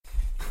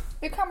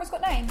Your camera's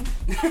got names.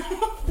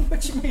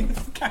 What do you mean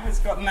the camera's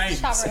got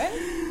names?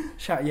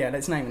 Sharon. Yeah,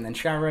 let's name them then.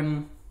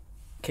 Sharon,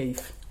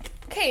 Keith.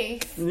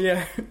 Keith?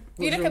 Yeah.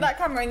 You look at that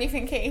camera and you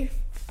think Keith.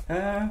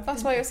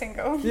 That's why you're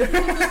single. Yeah.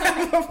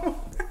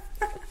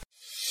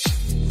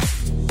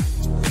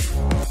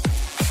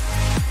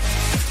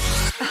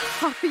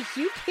 Are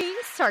you being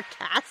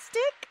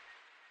sarcastic?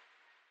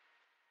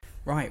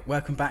 Right,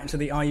 welcome back to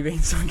the Are You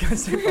Being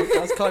Sarcastic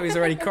podcast. Chloe's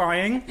already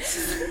crying.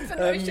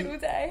 Emotional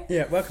day.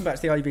 Yeah, welcome back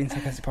to the Are You Being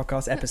Sarcastic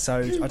podcast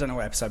episode. I don't know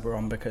what episode we're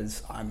on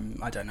because I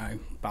don't know.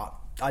 I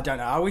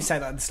always say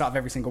that at the start of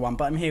every single one,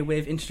 but I'm here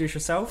with, introduce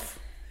yourself.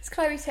 It's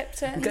Chloe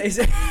Tipton. It's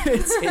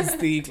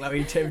the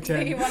Chloe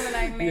Tipton. The one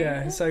and only.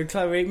 Yeah, so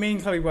me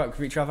and Chloe work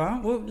with each other.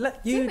 Well,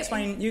 you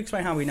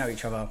explain how we know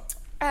each other.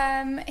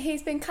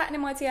 He's been cutting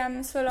in my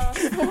DMs for the last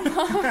 4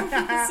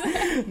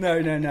 months.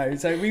 No.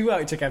 So we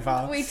work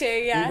together. We do,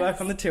 yeah. We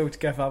work on the till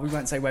together. We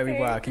won't say where we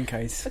work in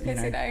case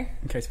in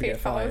case we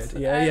get fired.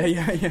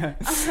 Yeah.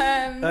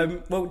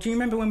 Well, do you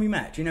remember when we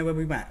met? Do you know where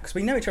we met? Because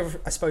we know each other,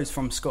 I suppose,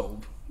 from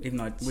school, even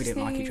though we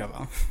didn't like each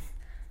other.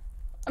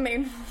 I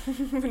mean, I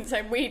wouldn't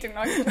say we didn't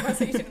like each other,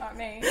 so you didn't like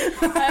me.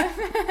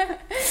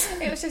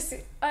 It was just,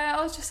 I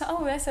was just like,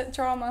 oh, there's a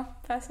drama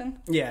person.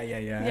 Yeah.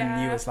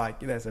 And you was like,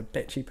 there's a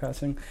bitchy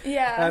person.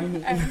 Yeah,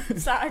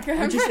 Zach.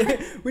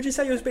 Would you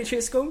say you was bitchy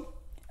at school?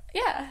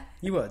 Yeah.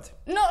 You would?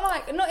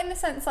 Not in the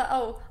sense that,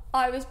 oh,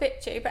 I was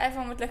bitchy, but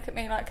everyone would look at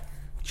me like,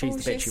 she's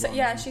the bitchy one.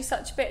 Yeah, she's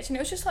such a bitch. And it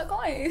was just like,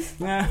 guys,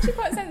 yeah. she's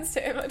quite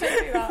sensitive. Like,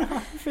 don't do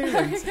that.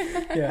 Feelings.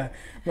 Yeah.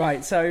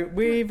 Right, so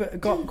we've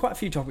got quite a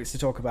few topics to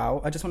talk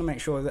about. I just want to make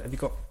sure that have you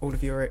got all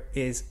of your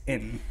ears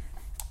in.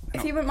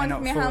 If you wouldn't mind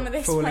giving me a hand with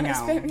this one,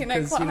 it's been,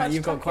 because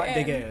you've got quite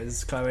big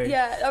ears, Chloe.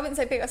 Yeah, I wouldn't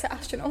say big, I'd say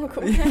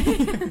astronomical. We're going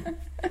to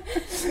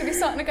be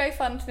starting to go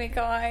FundMe,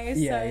 guys.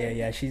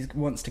 Yeah. She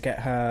wants to get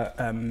her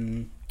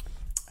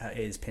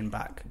ears pinned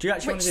back. Do you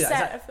actually want to do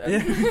that?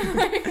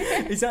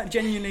 Is that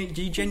genuinely?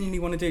 Do you genuinely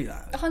want to do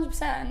that?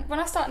 100%. When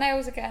I start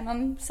nails again,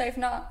 I'm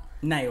saving up.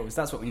 Nails.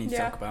 That's what we need to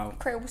talk about.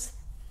 Krills.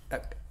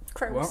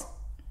 Krills. What?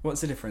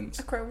 What's the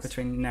difference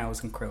between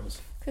nails and krills?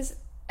 Because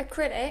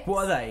acrylics.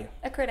 What are they?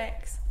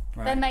 Acrylics.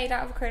 Right. They're made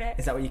out of acrylics.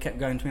 Is that what you kept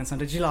going to me on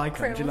Sunday? Did you like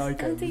them? Do you like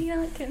them? Do you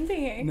like them? Do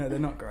you? No, they're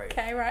not great.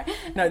 Okay, right.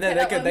 No,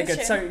 they're good. They're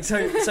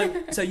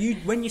good. So you,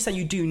 when you say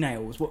you do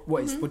nails, what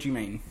do you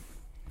mean?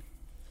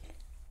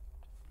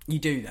 You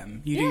do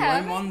them. You do your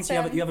own ones. You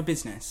have a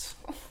business.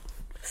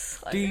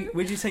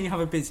 Would you say you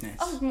have a business?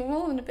 Oh,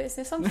 more than a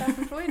business. I'm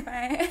self-employed,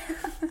 mate.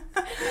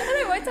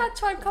 I know, my dad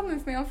tried coming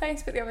with me on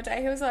Facebook the other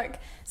day. He was like,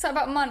 something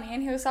about money,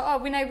 and he was like, oh,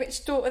 we know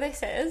which daughter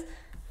this is.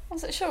 I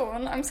was like,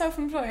 Sean, I'm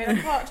self-employed,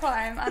 I'm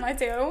part-time, and I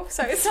deal.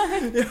 So it's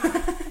like,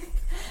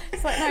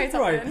 it's like, no, it's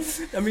not. Right.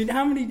 I mean,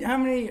 how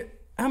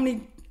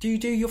many do you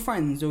do your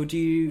friends, or do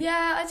you?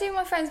 Yeah, I do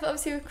my friends, but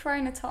obviously with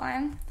Corona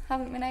time,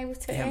 haven't been able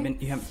to.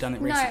 You haven't done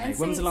it recently.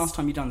 When was the last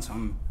time you done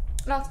some?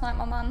 Last night,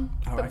 my mum.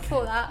 Oh, but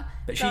before that.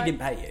 But she didn't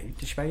pay you.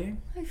 Did she pay you?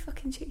 Oh,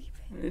 fucking cheeky.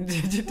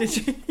 Did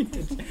she?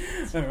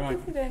 Oh, right.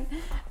 She didn't.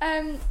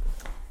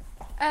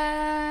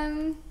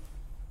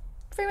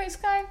 3 weeks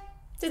ago.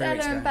 Did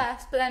Ella and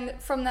Beth, but then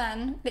from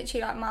then,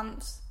 literally like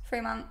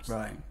 3 months.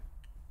 Right.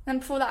 And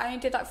before that, I only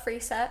did like 3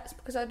 sets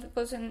because I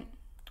wasn't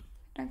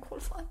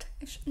qualified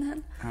technician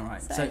then. All right.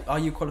 So are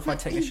you a qualified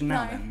technician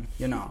now then?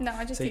 You're not? No,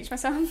 I just teach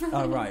myself.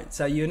 Oh, right.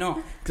 So you're not...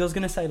 Because I was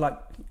going to say, like,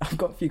 I've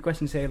got a few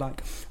questions here,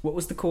 like, what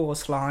was the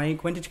course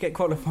like? When did you get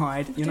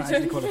qualified? You're not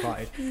actually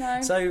qualified.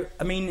 No. So,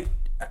 I mean,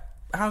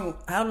 how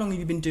long have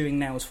you been doing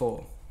nails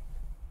for?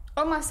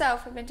 On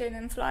myself, I've been doing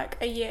them for like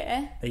a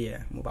year. A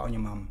year? What about on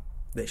your mum?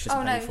 That she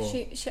doesn't pay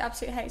for? She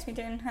absolutely hates me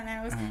doing her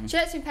nails. She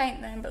lets me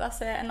paint them, but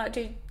that's it. And like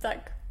do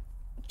like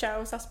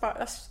gels. That's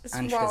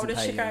as wild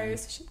as she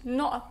goes.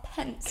 Not a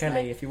pence. Kelly,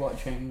 mate. if you're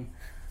watching,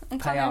 I'm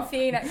pay coming up. for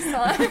you next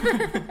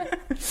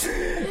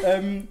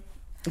time.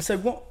 So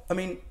what? I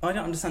mean, I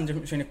don't understand the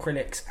difference between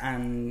acrylics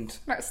and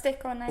like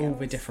stick on nails.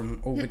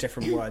 all the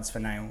different words for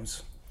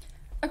nails.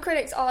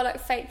 Acrylics are like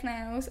fake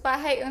nails, but I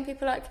hate when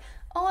people are like,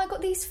 oh, I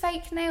got these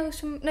fake nails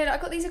from I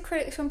got these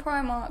acrylics from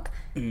Primark.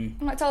 I'm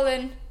like,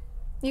 darling,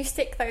 you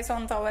stick those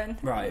on, darling.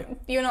 Right.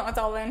 You're not a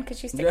darling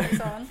because you stick those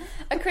on.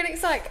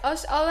 Acrylics, like,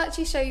 I'll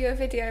actually show you a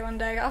video one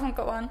day. I haven't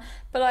got one,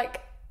 but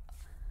like,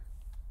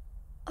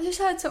 I just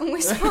heard someone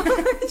whisper.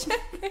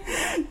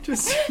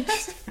 just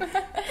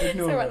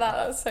ignore Sorry it. about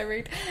that was so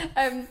rude.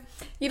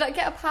 You like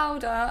get a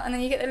powder and then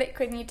you get the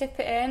liquid and you dip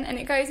it in and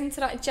it goes into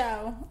like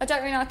gel. I don't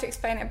really know how to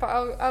explain it, but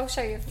I'll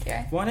show you a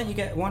video. Why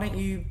don't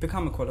you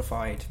become a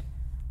qualified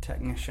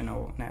technician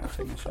or nail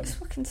technician? It's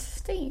fucking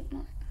steep.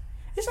 Like.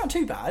 It's not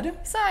too bad.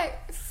 It's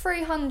like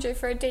 300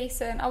 for a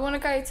decent. I want to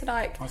go to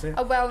like Oh, is it?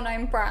 a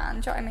well-known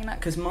brand. Do you know what I mean? Like,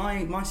 Because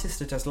my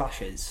sister does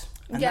lashes.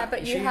 and yeah, that-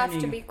 but you she have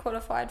only- to be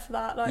qualified for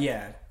that. Like,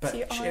 Yeah, but so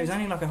you it was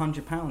only like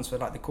 £100 for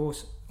like the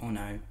course. Oh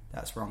no,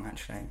 that's wrong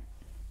actually.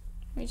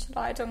 You just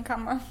lied on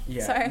camera.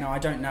 Yeah, So. no, I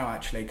don't know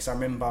actually because I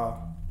remember.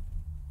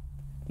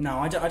 No,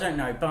 I don't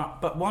know.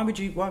 But why would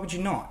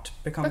you not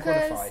become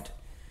Because- qualified?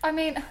 I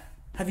mean,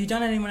 Have you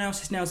done anyone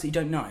else's nails that you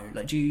don't know?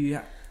 Like, do you?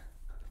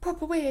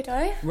 proper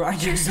weirdo.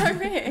 Right. You're so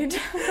weird.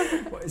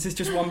 What, is this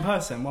just one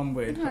person? One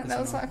weird? No, there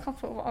was like a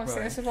couple.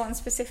 Obviously, this is one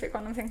specific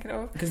one I'm thinking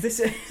of. Because this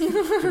is... do you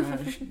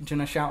want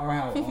to shout her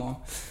out, or...?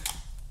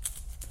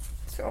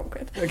 It's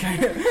awkward.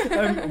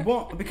 Okay.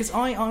 What? Because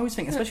I always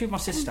think, especially with my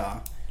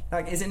sister...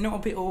 Like, is it not a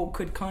bit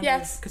awkward, kind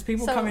of? Because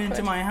people come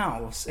into my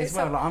house as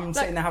well. Like, I'm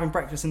sitting there having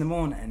breakfast in the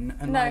morning,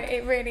 and no,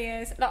 it really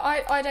is.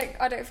 Like,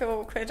 I don't feel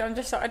awkward. I'm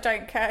just like, I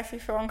don't care if you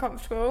feel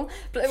uncomfortable.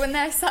 But when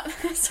they're sat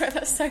there, sorry,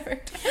 that's so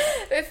rude.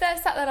 But if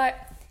they're sat there, like,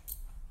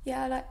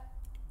 yeah, like,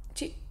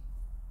 do you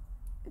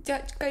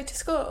go to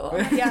school? I'm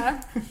like,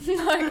 yeah.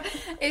 Like,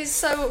 it's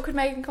so awkward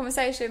making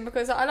conversation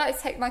because I like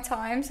to take my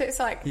time. So it's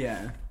like,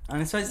 yeah. And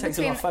I suppose it takes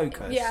a lot of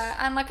focus. Yeah,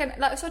 and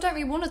like so I don't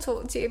really want to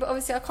talk to you, but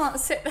obviously I can't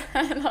sit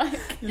there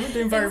like... You're not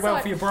doing very well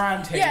for your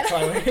brand here,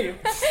 Chloe.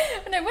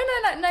 No, when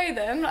I like know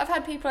them, like, I've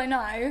had people I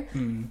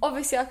know,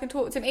 obviously I can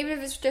talk to them, even if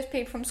it's just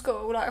people from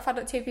school. Like, I've had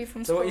like 2 people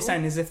from school. So what you're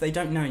saying is if they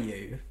don't know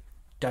you,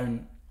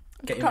 don't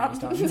get your nails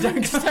done.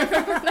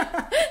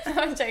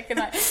 No, I'm joking,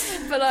 like,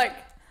 but like...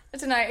 I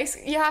don't know,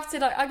 you have to,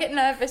 like, I get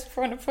nervous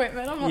before an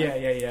appointment. I'm like,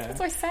 yeah. What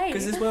do I say?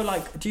 Because as well,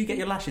 like, do you get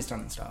your lashes done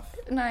and stuff?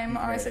 No, my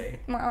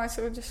eyes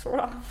will just fall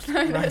off.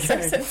 No, they're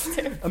so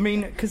sensitive. I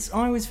mean, because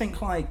I always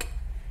think, like,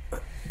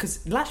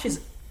 because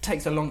lashes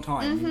takes a long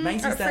time.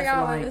 Maisie's there for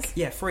hours.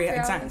 like, 3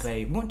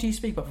 exactly. What do you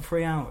speak about for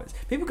 3 hours?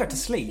 People go to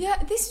sleep.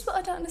 Yeah, this is what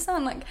I don't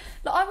understand. Like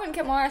I wouldn't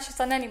get my lashes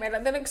done anyway.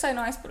 Like, they look so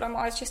nice, but like, my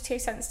eyes just too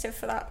sensitive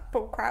for that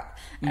bull crap.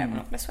 I'm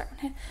not going to swear on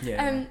here.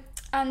 Yeah.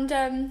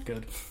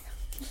 Good.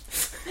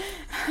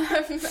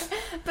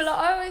 But like,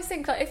 I always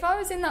think, like, if I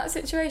was in that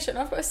situation,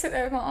 I've got to sit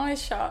there with my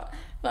eyes shut.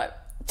 Like,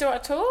 do I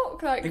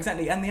talk? Like,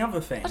 exactly. And the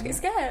other thing, I'd get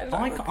scared.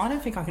 I don't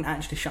think I can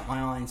actually shut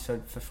my eyes for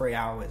 3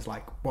 hours,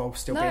 like, while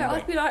still being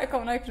awake. I'd be like, go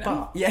on, open them.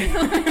 But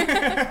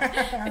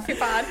yeah, if you're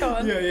bad, go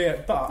on.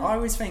 Yeah. But I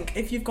always think,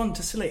 if you've gone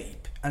to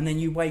sleep and then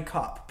you wake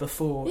up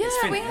before it's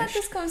finished, we had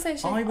this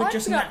conversation. I would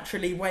just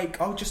naturally wake.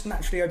 I'll just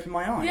naturally open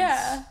my eyes.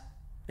 Yeah.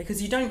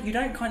 Because you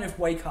don't kind of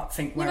wake up,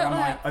 think, where am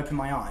I, open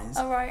my eyes.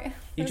 Oh, right.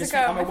 You just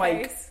think, I'm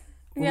awake.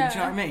 Yeah. Do you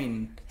know what I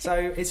mean? So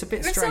it's a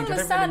bit strange. If someone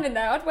was standing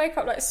there, I'd wake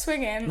up like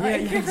swinging.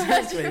 Like... Yeah,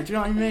 exactly. Do you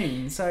know what I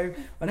mean? So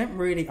I don't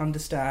really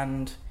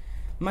understand.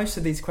 Most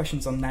of these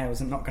questions on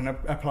nails are not going to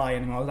apply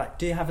anymore. Like,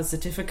 do you have a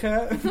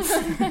certificate?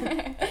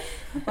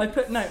 I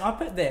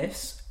put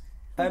this.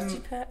 What did you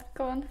put?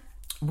 Go on.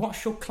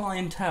 What's your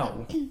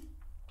clientele?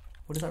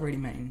 What does that really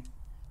mean?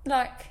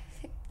 Like...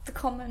 the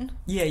common.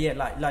 Yeah,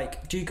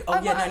 like do you... Oh,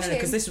 yeah, no,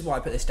 because this is why I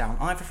put this down.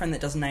 I have a friend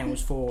that does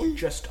nails for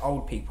just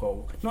old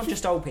people. Not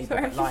just old people,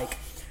 but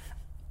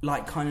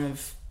like kind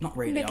of... Not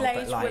really middle-aged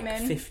old, but like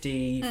women.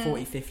 50,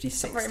 40, 50,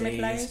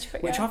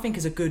 60s. Which yeah. I think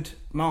is a good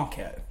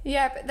market.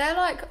 Yeah, but they're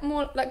like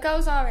more... Like,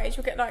 girls our age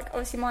will get like...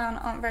 Obviously mine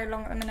aren't very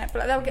long at the minute, but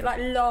like, they'll get like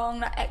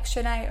long, like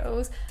extra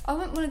nails. I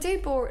wouldn't want to do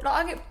boring...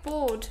 Like, I get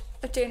bored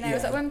of doing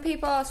nails. Like, when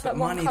people ask for like,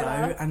 money one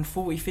colour... though, and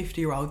 40,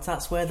 50-year-olds,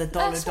 that's where the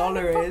dollar is.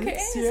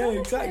 Yeah,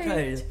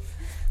 exactly.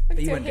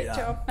 We can do a hit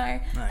job. No.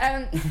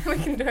 We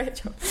can do a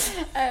hit job.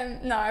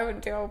 No, I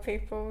wouldn't do old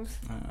people's.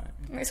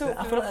 I feel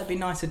like that'd be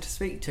nicer to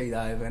speak to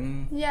though.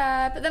 And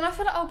yeah, but then I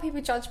feel like old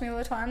people judge me all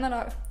the time. They're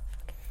like,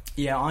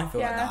 yeah, I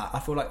feel like that. I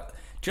feel like,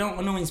 do you know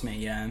what annoys me?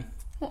 Yeah,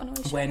 what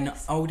annoys you? When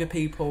older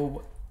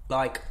people,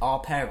 like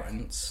our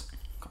parents,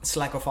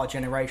 slag off our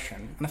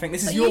generation, and I think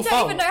this is your fault. You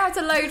don't even know how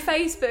to load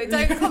Facebook.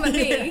 Don't come at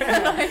me.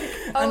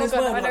 And as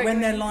well, like, when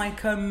they're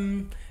like,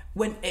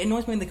 when it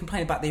annoys me when they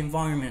complain about the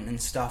environment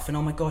and stuff, and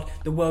oh my god,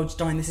 the world's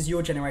dying. This is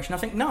your generation. I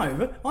think no,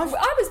 I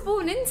was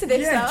born into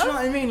this. Yeah, do you know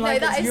what I mean? Like,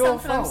 that it's is your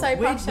something fault. I'm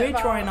so passionate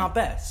we're trying our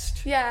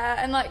best. Yeah,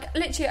 and like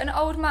literally an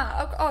old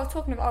man. Oh,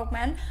 talking of old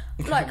men,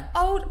 like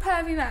old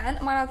pervy men.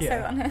 Am I allowed to say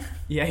that on here?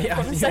 Yeah.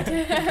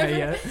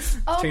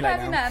 Old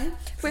pervy men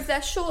with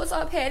their shorts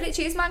up here.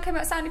 Literally, this man came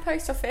out Sandy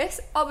Post Office.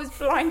 I was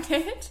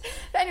blinded.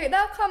 But anyway,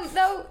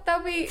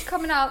 they'll be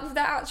coming out with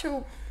their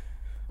actual.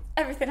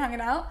 Everything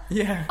hanging out.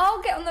 Yeah.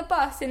 I'll get on the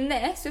bus in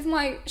this with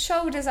my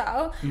shoulders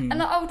out, and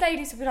the old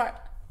ladies will be like,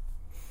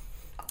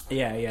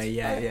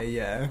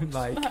 Yeah.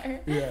 Like,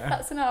 no,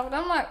 that's enough. And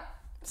I'm like,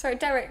 sorry,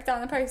 Derek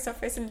down the post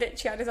office and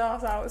literally had his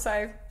arse out,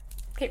 so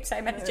keep the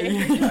same energy.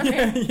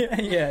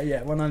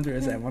 Yeah,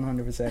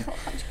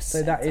 100%.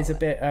 So that is a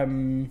bit.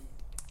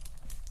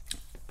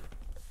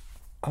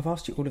 I've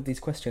asked you all of these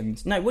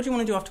questions. No, what do you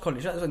want to do after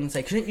college? That's what I'm going to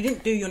say. Because you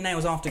didn't do your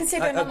nails after college, did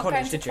you? I'm going to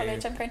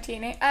college, I'm going to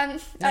uni. No,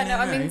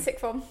 I'm in sixth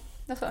form.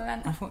 That's what I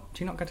meant. I thought,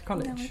 do you not go to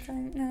college? No, I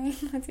don't. No,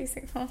 I do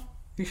sixth form.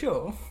 You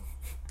sure?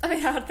 I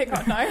mean, I think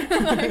I'd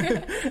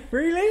know.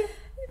 Really?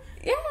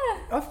 Yeah.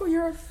 I thought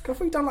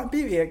you'd done like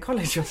beauty at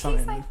college or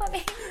something. She's so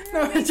funny.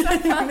 No, I do beauty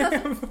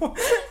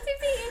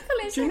at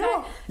college. Do you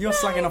not? You're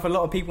slagging off a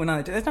lot of people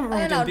now. There's nothing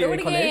wrong with doing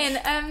beauty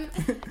at college.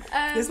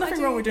 There's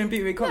nothing wrong with doing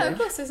beauty at college. No, of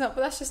course there's not,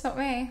 but that's just not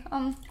me.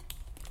 No,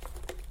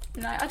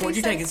 I do. What did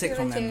you take at sixth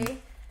form then?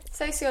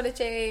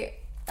 Sociology,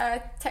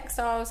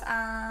 textiles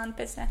and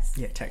business.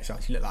 Yeah,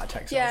 textiles. You look like a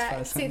textiles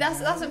person. See,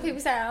 that's what people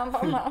say. I'm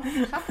like,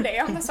 happily,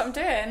 that's what I'm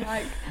doing.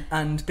 Like,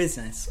 and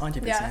business. I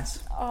do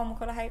business. Yeah. Oh my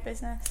god, I hate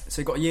business.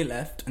 So you got a year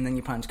left, and then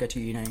you plan to go to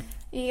uni.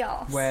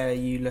 Yes. Where are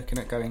you looking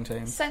at going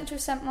to? Central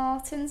St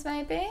Martin's,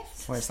 maybe.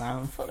 Where's that?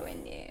 I'm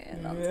following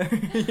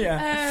you.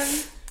 Yeah.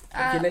 If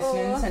you're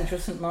listening, Central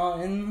St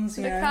Martin's.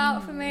 Look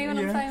out for me when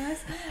I'm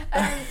famous.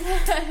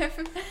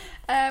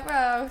 Where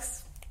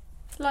else?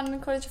 London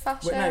College of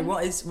Fashion. No,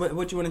 what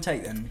do you want to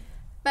take then?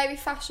 Maybe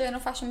fashion or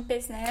fashion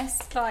business,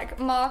 like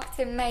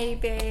marketing,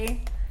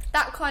 maybe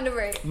that kind of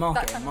route.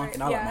 Marketing.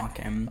 I like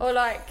marketing. Or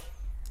like,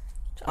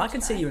 I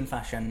can see you in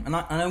fashion, and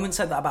I wouldn't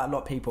say that about a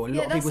lot of people. A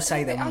lot of people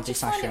say they want to do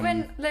fashion. I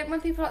just find it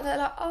when people they're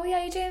like, oh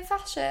yeah, you're doing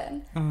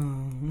fashion.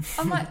 I'm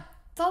like,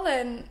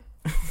 darling,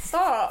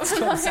 stop.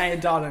 Stop saying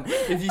darling.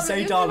 If you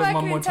say darling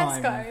one more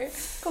time.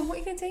 Tesco. God, what are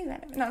you going to do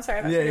then? No, I'm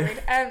sorry, that's really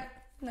rude.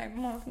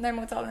 No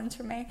more darlings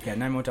from me. Yeah,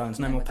 no more darlings,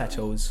 no more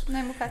petals.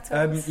 No more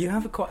petals. You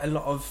have quite a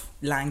lot of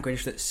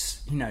language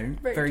that's, rude.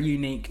 Very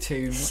unique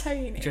to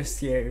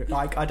just you.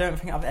 Like, I don't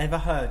think I've ever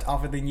heard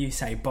other than you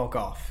say bog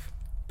off.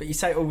 But you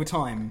say it all the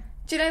time.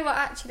 Do you know what,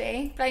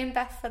 actually? Blame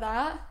Beth for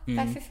that.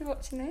 Beth, if you're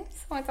watching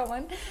this, my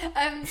darling.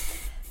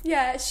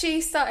 Yeah,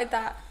 she started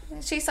that.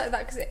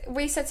 Because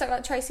we said something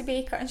about Tracy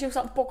Beaker and she was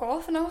like, bog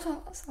off. And I was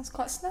like, that sounds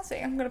quite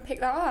snazzy. I'm going to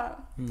pick that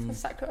up. That's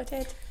exactly what I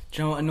did.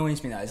 Do you know what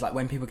annoys me though? Is like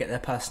when people get their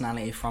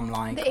personality from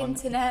like... The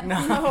internet. No.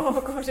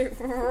 Oh God,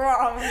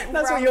 wrong.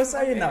 That's what you're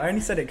saying though. I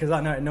only said it because I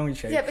know it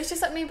annoys you. Yeah, but it's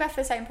just like me and Beth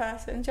are the same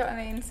person. Do you know what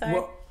I mean?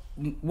 So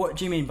What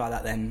do you mean by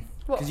that then?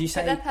 Because you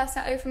say their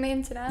personality from the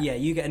internet. Yeah,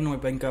 you get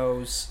annoyed when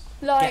girls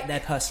get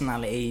their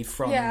personality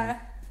from... Yeah,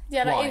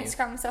 like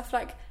Instagram and stuff.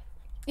 Like,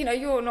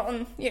 you're not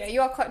on...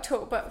 you are quite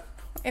tall, but...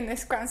 in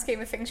this grand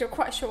scheme of things, you're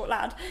quite a short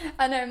lad.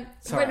 And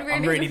sorry,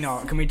 I'm really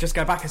not. Can we just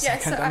go back a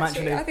second? So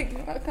actually, I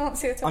think I can't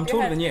see the top I'm of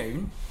your taller head. than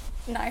you.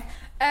 No.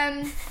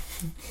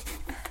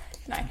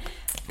 No.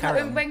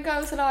 When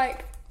girls are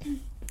like,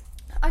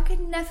 I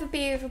could never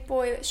be with a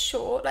boy that's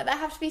short. Like, they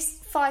have to be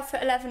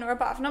 5'11" or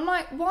above. And I'm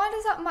like, why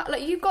does that matter?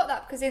 Like, you got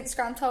that because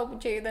Instagram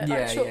told you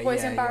that short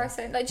boys are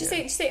embarrassing. Like, do you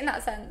see it in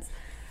that sense?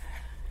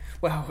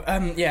 Well,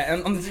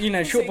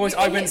 short boys,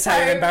 I wouldn't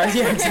say are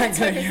embarrassing. Yeah,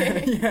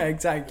 exactly. Yeah,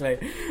 exactly.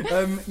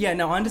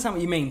 I understand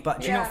what you mean,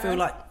 but do you not feel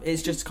like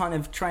it's just kind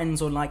of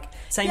trends or like,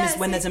 same as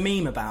when there's a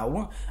meme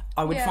about,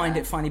 I would find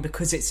it funny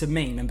because it's a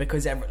meme and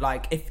because,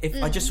 like,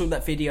 if I just saw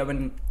that video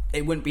and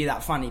it wouldn't be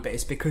that funny, but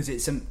it's because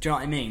it's do you know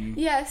what I mean?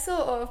 Yeah,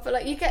 sort of, but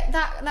like, you get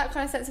that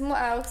kind of sense, and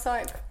what else,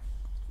 like...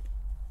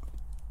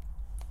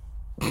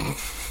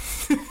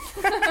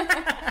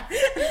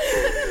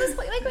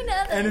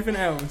 Anything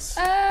else?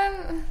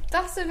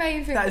 That's the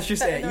main thing. That's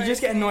just it. You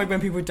just get annoyed when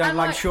people don't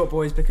like short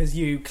boys because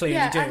you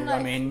clearly do. And, like,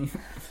 I mean,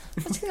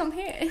 what do you think I'm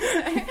here?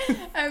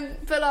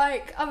 But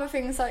like other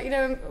things, like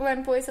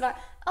when boys are like,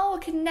 oh, I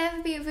could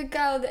never be with a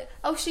girl that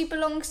she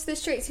belongs to the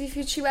streets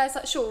if she wears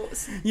like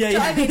shorts. Yeah, do you know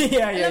what I mean?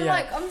 yeah. I'm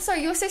like, I'm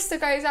sorry, your sister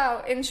goes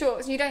out in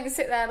shorts. You don't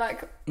sit there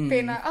like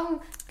being like, oh,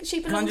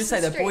 she belongs to the streets. Can I just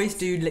say that boys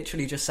do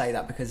literally just say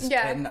that because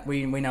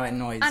we know it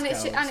annoys and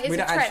girls. It's we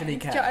don't trend, actually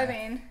care. Do you know what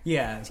I mean?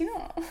 Yeah. Do you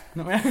not?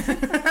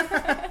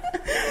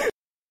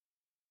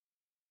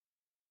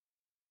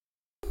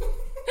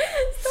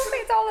 Stop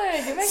it,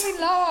 darling. You make me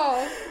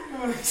laugh.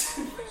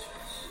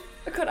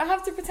 God, I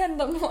have to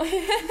pretend I'm not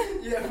here.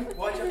 Yeah,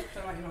 why do you have to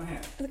pretend like you're not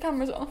here? The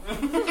camera's on.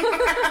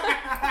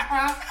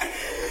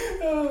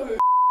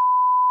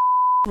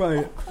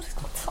 Right. Oh God, it's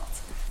got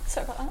tots.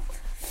 Sorry about that.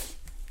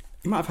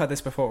 You might have heard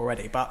this before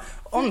already, but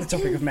on the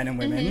topic of men and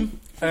women,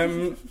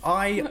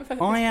 I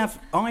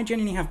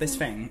genuinely have this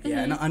thing,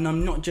 and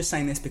I'm not just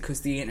saying this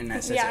because the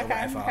internet says it or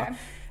whatever,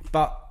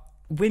 but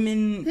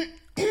women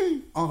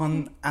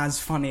aren't as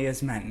funny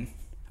as men.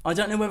 I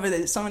don't know whether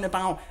there's something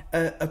about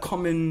a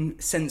common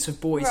sense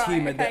of boys'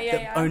 humour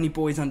that only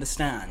boys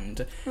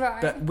understand,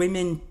 but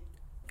women,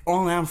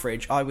 on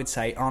average, I would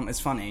say, aren't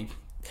as funny,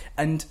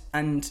 and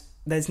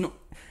there's not.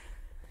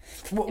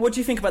 What do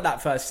you think about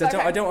that first? Okay.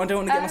 I don't want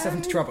to get myself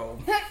into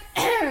trouble.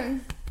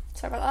 Sorry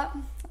about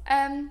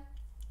that.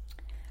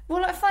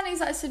 Well, like, funny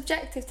is like a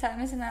subjective term,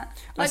 isn't it?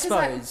 Like,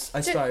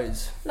 I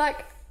suppose.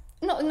 Like,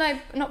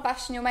 not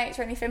bashing your mates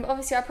or anything, but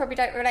obviously I probably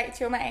don't relate to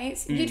your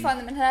mates. You'd find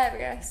them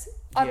hilarious.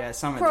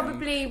 Some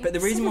probably of them. But the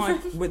reason why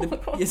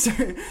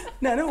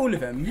no, not all of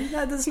them.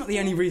 No, that's not the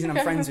only reason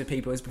I'm friends with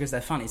people is because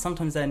they're funny.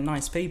 Sometimes they're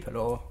nice people,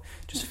 or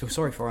just feel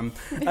sorry for them.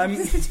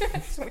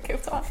 Just want to kill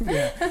time.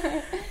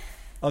 Yeah.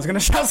 I was going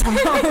to shout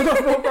something out.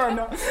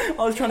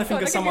 I was trying to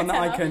think of someone that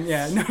I can...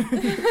 Yeah, no.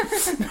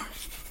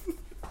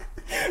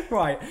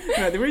 Right.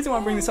 No, the reason why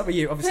I bring this up with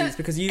you, obviously, is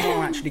because you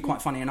are actually quite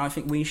funny, and I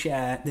think we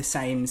share the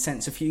same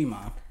sense of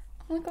humour.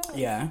 Oh my God.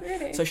 Yeah.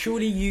 Really? So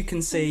surely you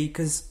can see,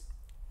 because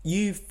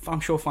you, I'm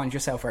sure, find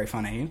yourself very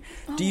funny.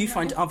 Do you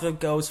find other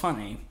girls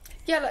funny?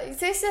 Yeah, like,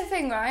 this is the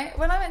thing, right?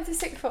 When I went to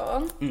sixth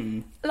form,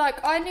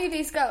 like, I knew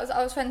these girls that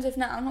I was friends with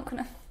now. I'm not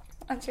going to...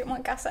 Actually, I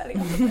might gas that a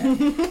little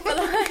bit. But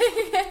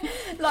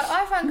like,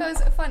 I found girls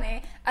that are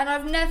funny, and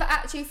I've never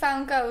actually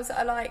found girls that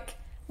are like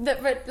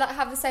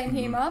have the same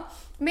humour.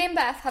 Me and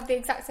Beth have the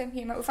exact same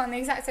humour. We find the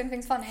exact same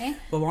things funny.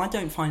 Well, I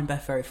don't find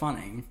Beth very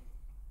funny,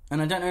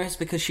 and I don't know if it's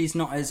because she's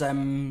not as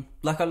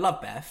like, I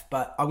love Beth,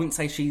 but I wouldn't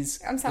say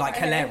she's like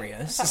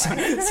hilarious.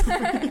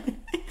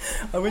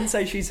 I wouldn't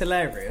say she's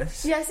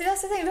hilarious. Yeah, see,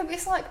 that's the thing.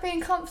 It's like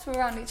being comfortable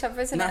around each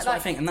other, isn't and that's it? What I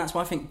think, and that's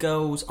why I think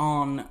girls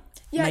aren't.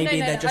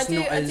 They're just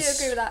not as. I do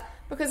agree with that,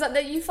 because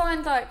like you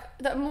find like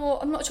that more.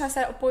 I'm not trying to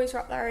say that boys are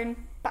up their own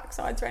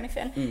backsides or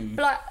anything,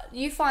 but like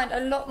you find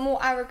a lot more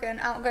arrogant,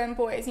 outgoing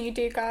boys than you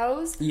do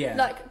girls. Yeah.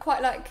 Like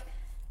quite like.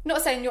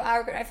 Not saying you're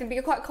arrogant or anything, but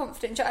you're quite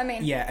confident, do you know what I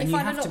mean? Yeah, and you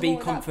have to be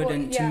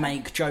confident to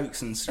make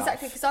jokes and stuff.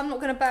 Exactly, because I'm not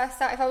going to burst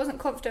out. If I wasn't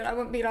confident, I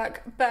wouldn't be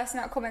like bursting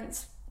out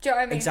comments. Do you know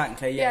what I mean?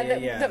 Exactly,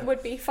 that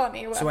would be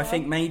funny or whatever. So I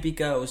think maybe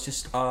girls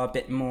just are a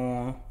bit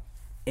more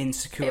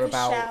insecure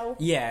about... shell.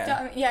 Yeah, do you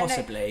know what I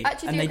mean? possibly. No,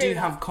 and they do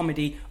have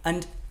comedy,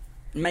 and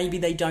maybe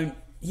they don't...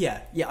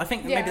 Yeah, I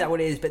think maybe that's what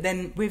it is. But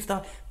then with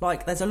the...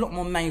 Like, there's a lot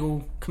more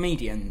male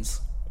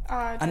comedians.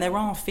 And there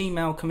are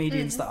female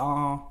comedians that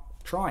are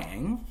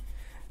trying...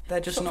 They're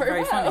just not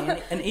very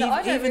funny, and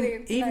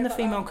even the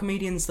female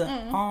comedians that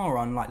are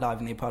on like Live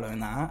in the Apollo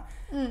and that,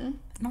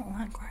 not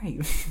that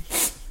great. Do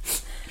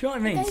you know what I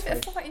mean? Gave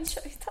it a fighting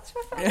shot. Touched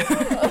my phone.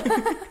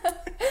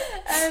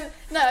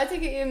 No, I do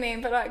get what you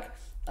mean, but like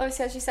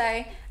obviously, as you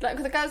say, like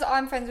with the girls that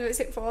I'm friends with at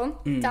sixth form,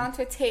 down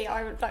to a T,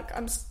 I would like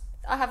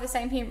I have the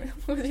same humour.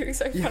 You're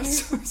so funny.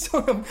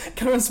 Sorry,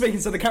 I'm speaking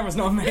so the camera's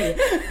not on me.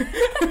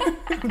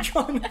 I'm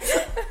trying.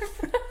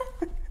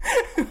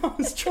 I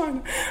was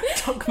trying to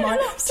tuck my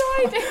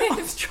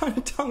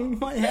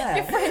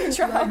hair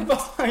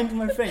behind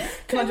my thing.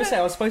 Can I just say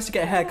I was supposed to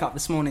get a haircut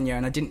this morning,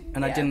 and I didn't.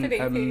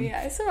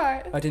 Yeah, it's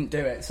alright. I didn't do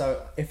it,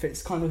 so if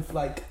it's kind of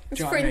like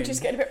the fringe is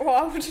getting a bit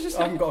wild. I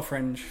haven't got a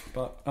fringe,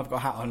 but I've got a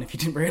hat on. If you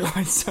didn't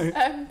realise, so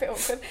a bit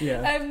awkward.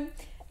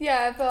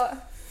 Yeah,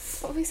 but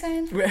what were we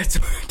saying? I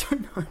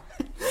don't know.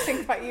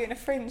 Think about you in a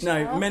fringe.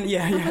 No, now.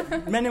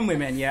 men and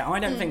women. Yeah, I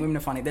don't think women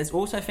are funny. There's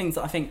also things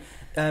that I think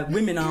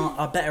women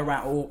are better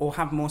at, or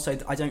have more so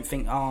that I don't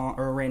think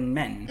are in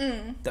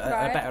men that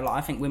are better. Like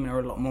I think women are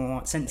a lot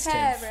more sensitive.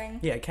 Caring.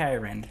 Yeah,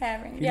 caring.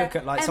 You look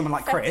at like someone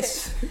like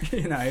Chris,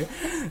 you know.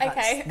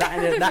 Okay.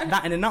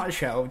 That in a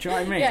nutshell. Do you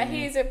know what I mean? Yeah,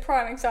 he's a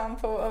prime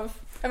example of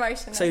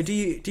emotion. So do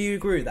you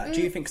agree with that?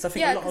 Do you think? Because I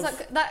think a lot of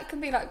like, that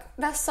can be like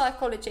that's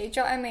psychology. Do you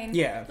know what I mean?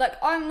 Yeah. Like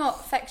I'm not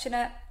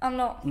affectionate. I'm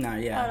not. No.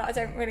 Yeah. I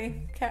don't really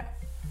care.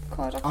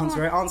 God,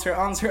 answer it on the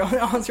podcast.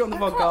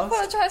 I can't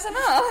apologise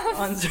enough.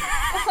 Answer.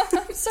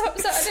 I'm so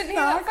upset I didn't hear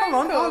that phone come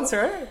on, call.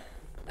 answer it.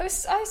 I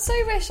so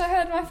wish I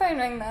heard my phone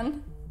ring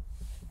then.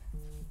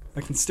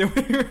 I can still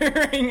hear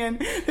it ringing.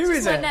 Who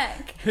is it? My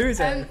neck. Who is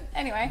it?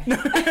 Anyway.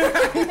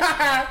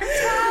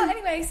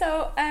 Anyway,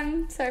 so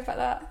sorry about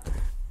that.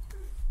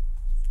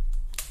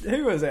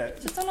 Who was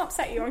it? Just don't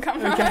upset you on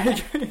camera.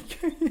 Okay.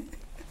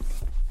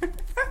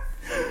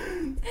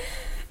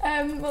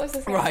 What was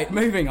this? Right,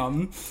 moving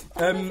on.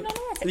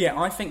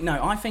 I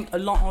think a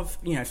lot of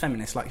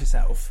feminists like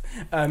yourself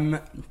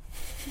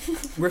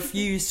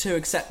refuse to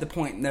accept the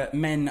point that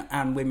men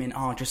and women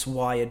are just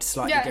wired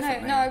slightly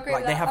differently. No, I agree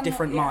with they that. have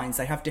different minds.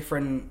 They have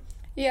different.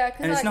 Yeah,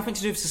 and it's nothing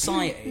to do with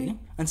society,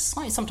 and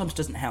society sometimes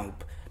doesn't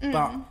help.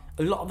 But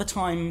a lot of the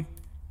time,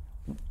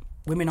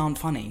 women aren't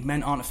funny,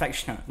 men aren't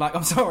affectionate. Like,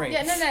 I'm sorry.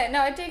 Yeah, no,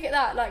 I do get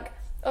that. Like,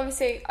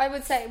 obviously, I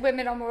would say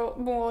women are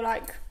more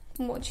like,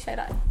 what would you say,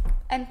 like,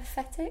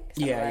 empathetic?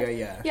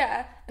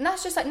 Yeah, and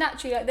that's just like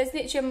naturally, like, there's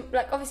literally,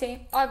 like,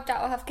 obviously, I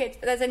doubt I'll have kids,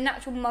 but there's a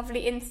natural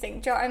motherly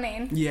instinct, do you know what I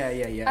mean? Yeah.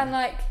 And,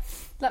 like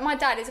my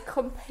dad is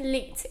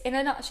in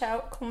a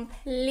nutshell,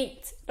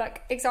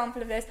 like,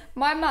 example of this.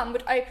 My mum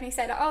would openly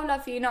say, like, oh,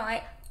 love you,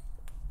 night.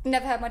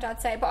 Never heard my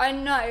dad say it, but I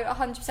know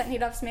 100% he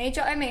loves me.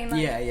 Do you know what I mean?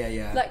 Like,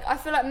 yeah. Like, I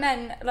feel like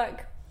men,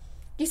 like,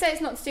 you say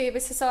it's not to do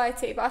with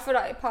society, but I feel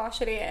like it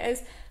partially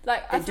is.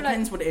 Like, it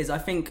depends what it is. I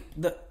think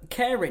that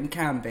caring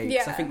can be.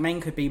 Yeah. I think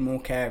men could be more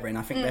caring.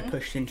 I think they're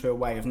pushed into a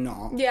way of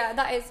not. Yeah,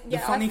 that is. The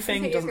funny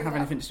thing doesn't have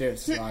anything to do with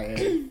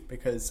society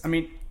because, I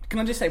mean, can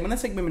I just say, when I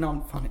say women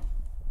aren't funny,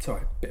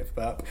 sorry, bit of a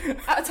burp.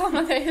 At a time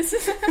like this.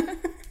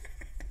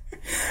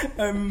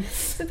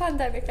 It's a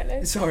pandemic,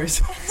 Ellis.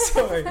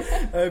 Sorry.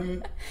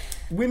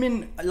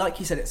 Women, like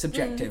you said, it's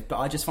subjective, but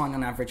I just find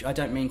on average, I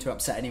don't mean to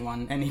upset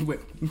anyone, any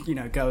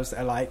girls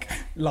that are like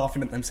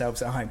laughing at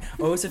themselves at home.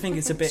 I also think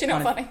it's a bit kind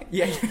of funny.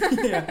 Yeah.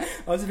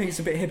 I also think it's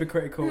a bit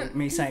hypocritical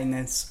me saying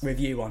this with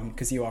you on,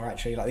 because you are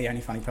actually like the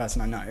only funny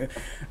person I know,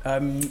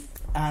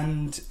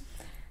 and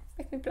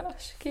make me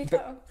blush. Can you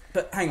tell?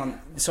 But hang on,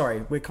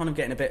 sorry, we're kind of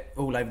getting a bit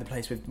all over the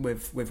place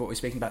with what we're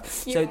speaking about.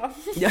 So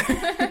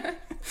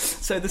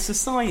the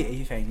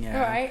society thing,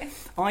 right.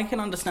 I can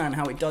understand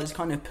how it does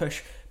kind of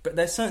push, but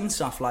there's certain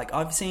stuff, like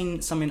I've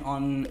seen something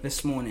on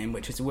this morning,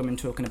 which is a woman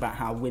talking about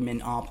how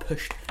women are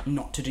pushed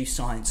not to do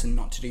science and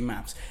not to do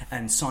maths,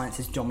 and science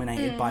is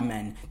dominated by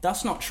men.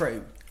 That's not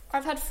true.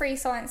 I've had 3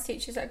 science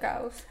teachers that are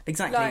girls.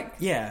 Exactly,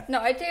 yeah. No,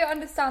 I do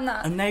understand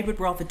that. And they would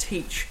rather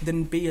teach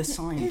than be a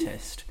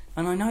scientist.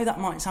 And I know that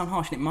might sound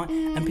harsh, and it might,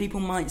 and people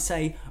might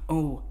say,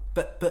 "Oh,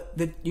 but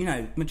the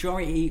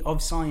majority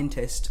of science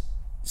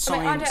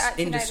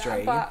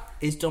industry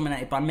is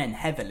dominated by men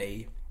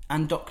heavily,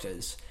 and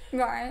doctors."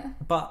 Right.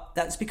 But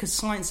that's because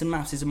science and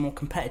maths is a more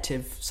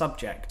competitive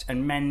subject,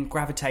 and men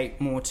gravitate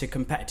more to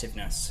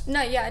competitiveness.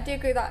 No, yeah, I do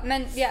agree with that.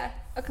 Men, yeah,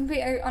 I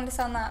completely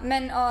understand that.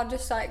 Men are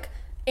just like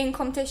in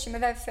competition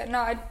with everything. No,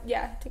 I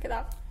get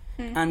that.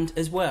 And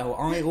as well,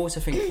 I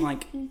also think,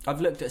 like, I've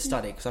looked at a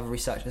study, because I've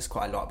researched this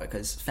quite a lot,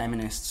 because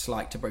feminists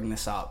like to bring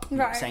this up. I'm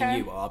not saying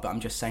you are, but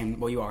I'm just saying,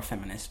 well, you are a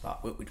feminist,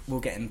 but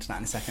we'll get into that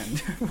in a second.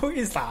 What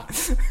is that?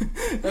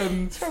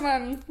 It's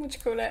from, what do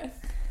you call it?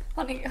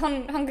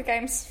 Hunger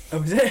Games.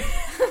 Oh, is it?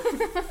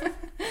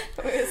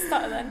 But we'll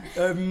start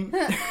then.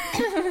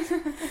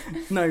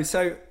 No,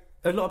 so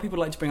a lot of people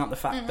like to bring up the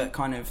fact that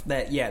kind of,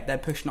 they're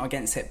pushing not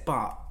against it,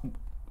 but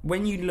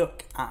when you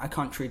look at a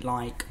country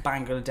like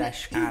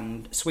Bangladesh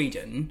and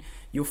Sweden,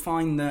 you'll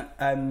find that...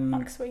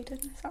 like Sweden,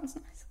 sounds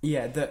nice.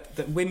 Yeah,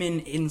 that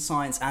women in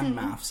science and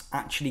maths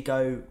actually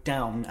go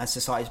down as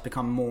societies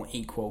become more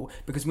equal,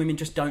 because women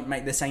just don't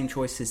make the same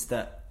choices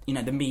that, you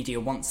know, the media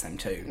wants them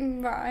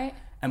to. Right.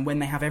 And when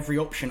they have every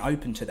option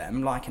open to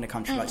them, like in a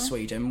country like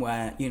Sweden,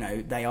 where, you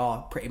know, they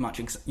are pretty much,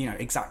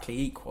 exactly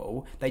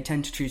equal, they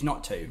tend to choose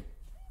not to.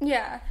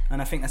 Yeah.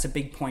 And I think that's a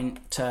big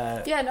point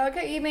to... Yeah, no, I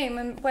get what you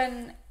mean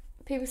when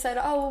people say,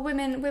 like, oh,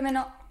 women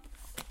are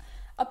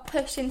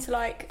pushed into,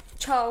 like,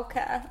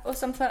 childcare or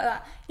something like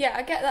that. Yeah,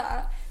 I get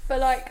that. But,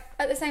 like,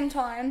 at the same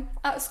time,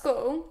 at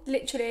school,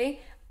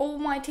 literally, all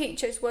my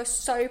teachers were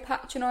so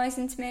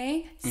patronising to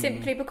me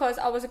simply because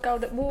I was a girl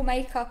that wore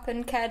makeup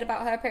and cared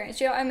about her appearance.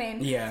 Do you know what I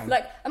mean? Yeah.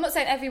 Like, I'm not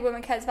saying every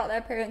woman cares about their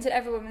appearance and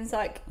every woman's,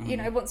 like, you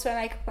know, wants to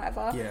wear makeup or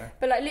whatever. Yeah.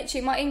 But, like,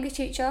 literally, my English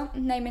teacher,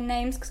 naming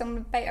names because I'm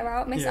going to bait her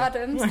out, Miss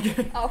Adams.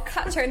 Okay. I'll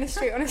catch her in the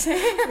street,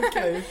 honestly.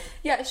 Okay.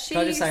 Yeah, she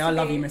Can I just say, I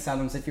love you, Miss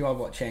Adams, if you are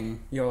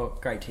watching. You're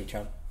a great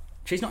teacher.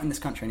 She's not in this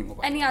country anymore.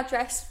 Any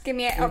address, give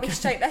me it. I'll be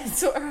straight there to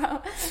sort her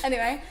out.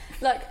 Anyway,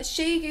 like,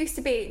 she used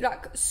to be,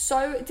 like,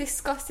 so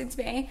disgusting to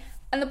me.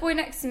 And the boy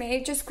next to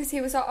me, just because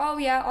he was like, oh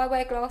yeah, I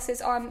wear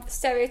glasses, I'm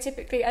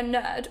stereotypically a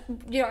nerd.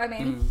 You know what I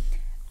mean?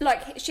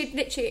 Like,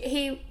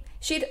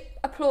 she'd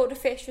applaud a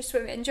fish for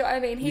swimming. Do you know what I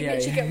mean? He'd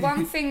literally get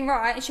one thing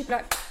right, and she'd be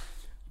like...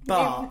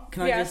 But,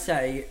 can I just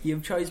say,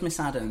 you've chose Miss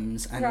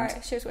Adams, and...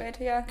 Right, she was weird,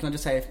 yeah. Can I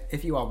just say,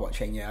 if you are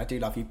watching, I do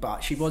love you,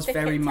 but she was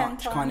very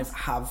much kind of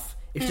have...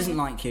 If she doesn't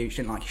like you, she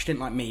didn't like you. She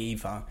didn't like me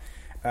either.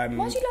 Why do you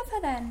love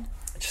her then?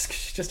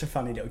 She's just a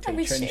funny little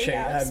teacher, isn't she?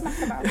 Yeah, smack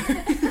her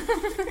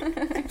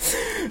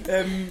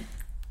mouth.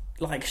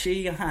 Like,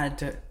 she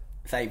had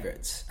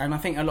favourites, and I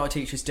think a lot of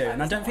teachers do,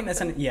 and I don't think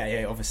there's any...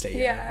 Yeah,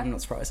 obviously, yeah. I'm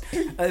not surprised.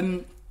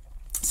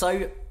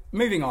 So,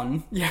 moving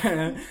on,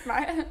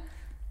 Right.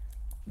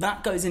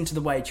 That goes into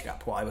the wage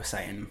gap, what I was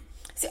saying.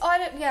 See,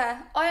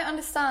 I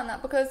understand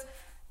that, because...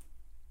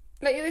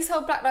 Like, this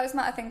whole Black Lives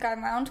Matter thing going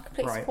around,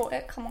 completely support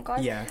it, come on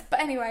guys. Yeah.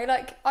 But anyway,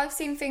 like, I've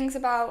seen things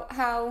about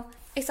how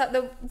it's like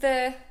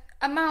the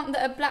amount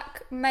that a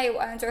black male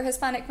earns or a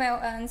Hispanic male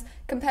earns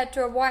compared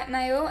to a white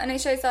male, and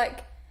it shows,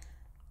 like,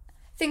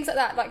 things like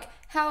that, like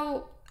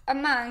how a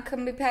white man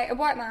can be paid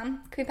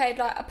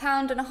like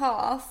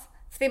 £1.50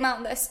 for the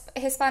amount that a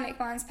Hispanic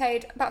man's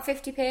paid about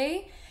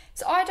 50p.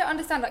 So I don't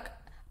understand, like,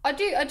 I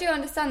do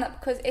understand that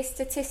because it's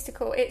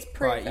statistical, it's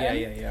proven.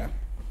 Right, yeah.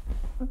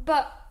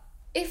 But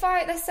if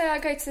let's say I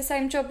go to the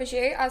same job as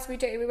you, as we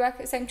do, we work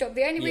at the same job,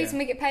 the only reason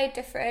we get paid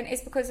different is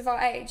because of our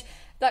age.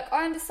 Like,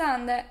 I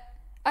understand that,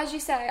 as you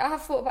say, I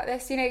have thought about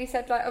this, you know, you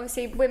said, like,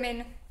 obviously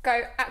women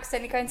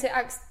accidentally go into,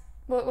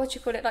 what do you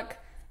call it, like,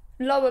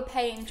 lower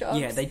paying jobs.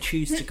 Yeah, they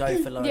choose to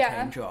go for lower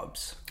paying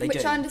jobs.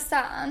 Which I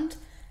understand,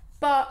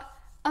 but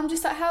I'm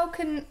just like, how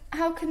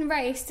can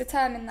race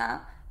determine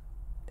that?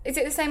 Is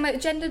it the same way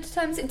that gender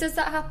determines it? Does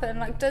that happen?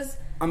 Like,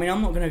 I mean,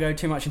 I'm not going to go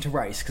too much into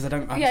race because I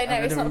don't.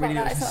 It's not about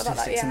that. It's not about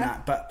that. Yeah. In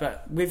that.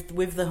 But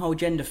with the whole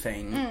gender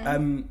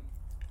thing,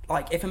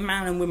 like, if a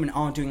man and woman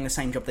are doing the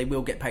same job, they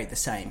will get paid the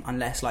same,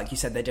 unless, like you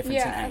said, they're different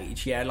in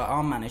age. Yeah, like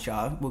our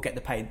manager will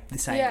get paid the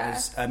same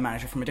as a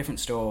manager from a different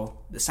store,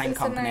 the same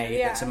company,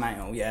 that's a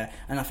male. Yeah,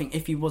 and I think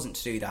if you wasn't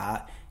to do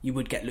that, you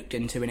would get looked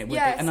into, and it would be.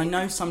 And I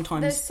know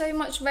sometimes there's so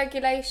much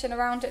regulation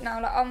around it now,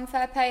 like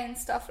unfair pay and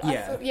stuff. Like,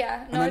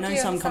 and I know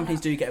some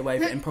companies do get away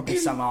with it, and probably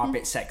some are a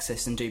bit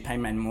sexist and do pay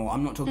men more.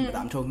 I'm not talking about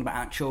that. I'm talking about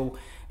actual,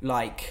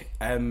 like,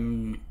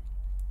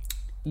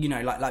 you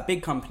know, like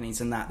big companies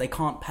and that, they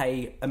can't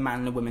pay a man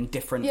and a woman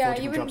different for different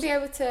jobs. You wouldn't be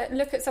able to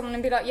look at someone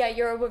and be like, yeah,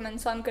 you're a woman,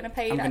 so I'm going to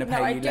pay you that.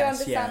 I do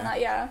understand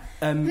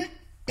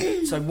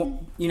that, So, what,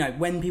 you know,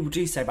 when people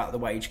do say about the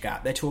wage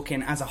gap, they're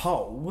talking as a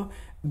whole,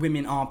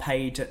 women are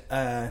paid, you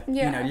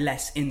know,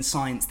 less in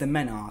science than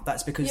men are.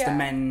 That's because the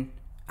men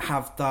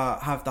have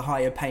the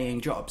higher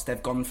paying jobs.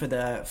 They've gone for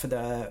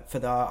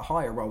the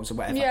higher roles or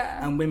whatever.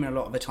 Yeah. And women, a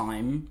lot of the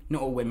time,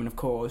 not all women, of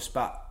course,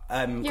 but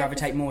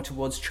gravitate more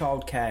towards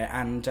childcare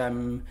and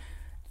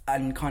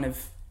kind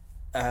of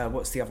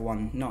what's the other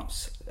one?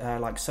 Not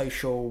like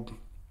social,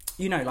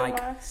 you know, like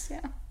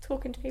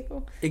talking to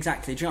people.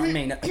 Exactly. Do you know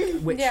what I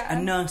mean? Which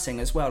and nursing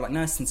as well. Like,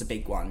 nursing's a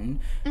big one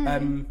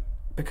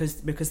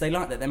because they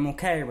like that, they're more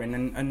caring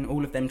and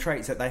all of them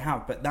traits that they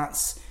have. But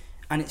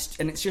it's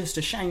just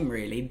a shame,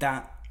 really,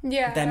 that.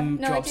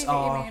 Jobs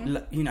are,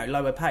 you know,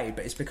 lower paid,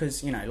 but it's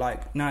because, you know,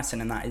 like nursing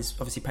and that is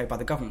obviously paid by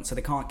the government, so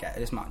they can't get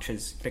as much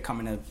as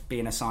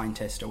being a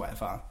scientist or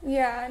whatever.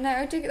 Yeah, no,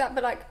 I do get that,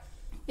 but like,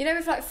 you know,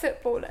 with like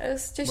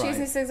footballers, just Right.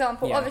 using this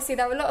example, Yeah. obviously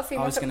there are a lot of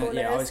female footballers.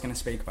 I was going to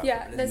speak about yeah,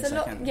 footballers there's in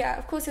a a second. lot. Yeah,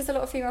 of course, there's a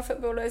lot of female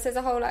footballers. There's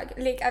a whole like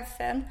league,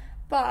 everything.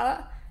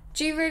 But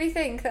do you really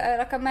think that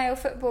like a male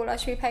footballer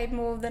should be paid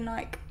more than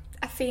like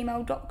a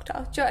female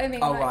doctor? Do you know what I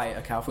mean? Oh, like, right,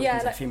 okay, I thought yeah, it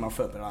was like, a female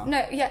footballer.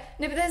 No,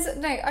 but there's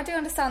no. I do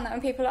understand that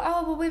when people are like,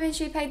 oh well, women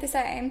should be paid the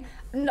same.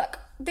 Like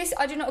this,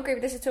 I do not agree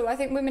with this at all. I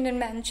think women and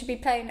men should be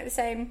playing at the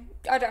same.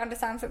 I don't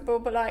understand football,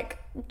 but like,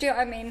 do you know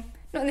what I mean?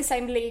 Not in the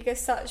same league as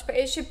such, but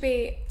it should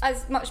be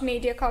as much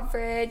media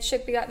coverage.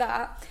 Should be like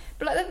that.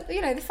 But like,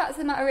 the fact of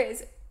the matter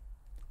is,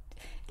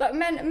 like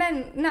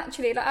men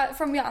naturally, like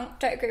from young,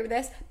 don't agree with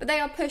this, but they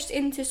are pushed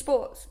into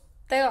sports.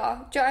 They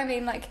are. Do you know what I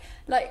mean?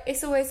 Like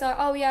it's always like,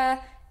 oh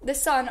yeah, the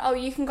son, oh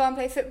you can go and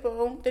play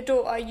football. The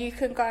daughter, you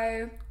can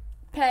go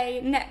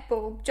play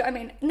netball. Do you know what I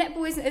mean?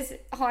 Netball isn't as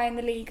high in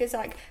the league as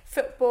like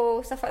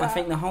football, stuff like that. I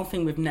think the whole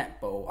thing with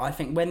netball, I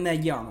think when they're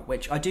young,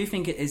 which I do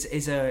think it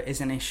is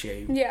an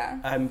issue.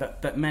 Yeah.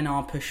 But men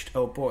are pushed,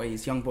 or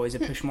young boys are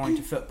pushed more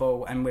into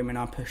football, and women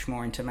are pushed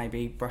more into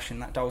maybe brushing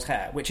that doll's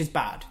hair, which is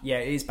bad. Yeah,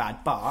 it is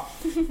bad, but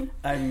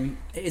it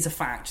is a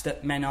fact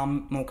that men are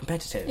more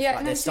competitive. Yeah,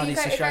 like, there's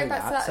studies to show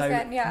that. So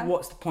again, yeah.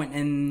 What's the point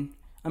in?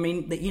 I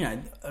mean,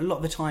 a lot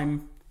of the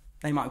time,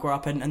 they might grow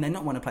up and they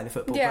not want to play the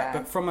football. Yeah.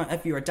 But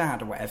if you're a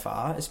dad or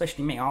whatever,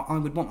 especially me, I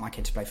would want my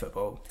kid to play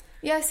football.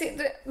 Yeah, see,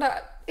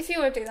 like, if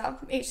you want to do that,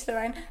 each to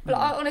their own. But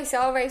like,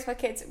 I'll raise my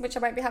kids, which I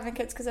won't be having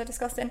kids because they're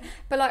disgusting.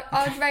 But like,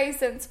 I'd raise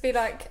them to be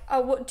like,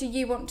 oh, what do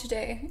you want to do?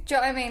 Do you know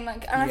what I mean?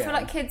 Like, and I feel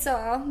like kids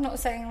are, I'm not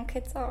saying all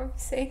kids are,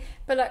 obviously,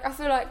 but like, I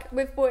feel like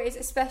with boys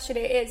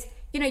especially, it is,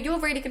 you're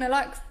really going to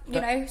like,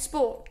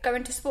 sport, go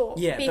into sport,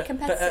 be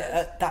competitive. But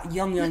at that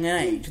young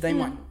age, they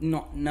might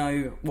not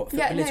know what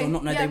football is, or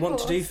not know they want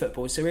to do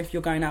football. So if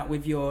you're going out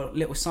with your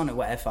little son or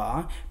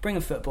whatever, bring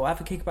a football,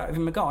 have a kick about with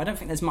him a goal. I don't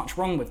think there's much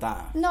wrong with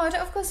that. No,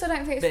 of course I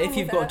don't think it's but wrong if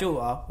you've with got it. a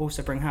daughter,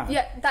 also bring her.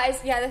 Yeah,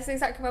 that's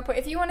exactly my point.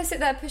 If you want to sit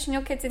there pushing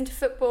your kids into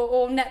football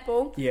or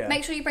netball,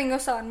 make sure you bring your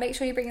son, make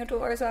sure you bring your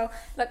daughter as well.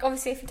 Like,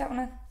 obviously, if you don't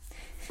want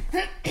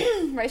to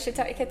raise your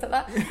tatty kids like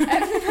that,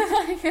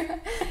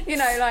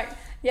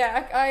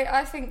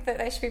 I think that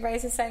they should be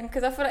raised the same,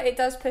 because I feel like it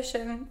does push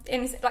them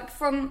in, like,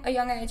 from a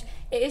young age.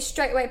 It is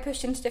straight away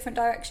pushed into different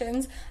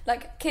directions.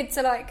 Like, kids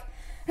are like,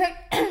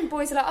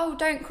 boys are like, oh,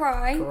 don't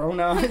cry.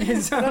 Corona.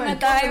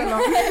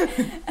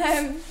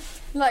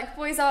 Like,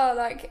 boys are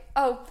like,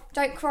 oh,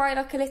 don't cry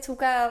like a little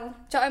girl. Do you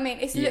know what I mean?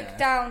 It's looked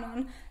down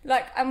on.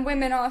 Like, and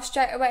women are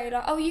straight away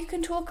like, oh, you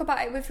can talk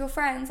about it with your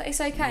friends. Like, it's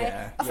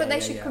okay. I think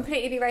they should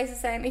completely be raised the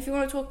same. If you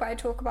want to talk about it,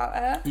 talk about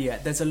it. Yeah,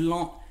 there's a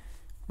lot.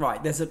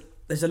 Right, there's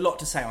a lot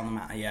to say on the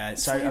matter. Yeah,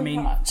 so I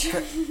mean,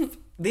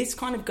 this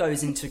kind of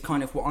goes into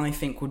kind of what I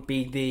think would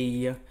be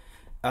the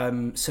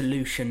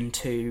solution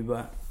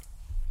to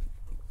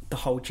the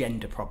whole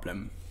gender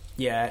problem.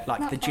 Yeah,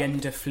 like the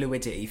gender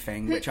fluidity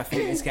thing, which I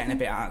think is getting a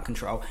bit out of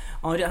control.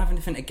 I don't have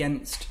anything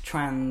against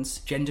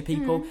transgender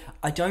people.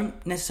 I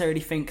don't necessarily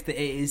think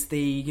that it is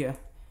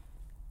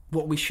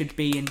what we should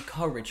be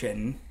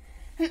encouraging.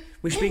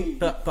 We should be,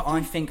 but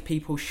I think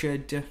people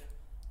should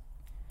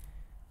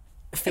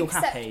feel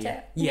accept happy.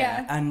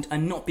 Yeah,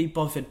 and not be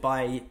bothered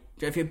by.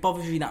 If it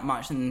bothers you that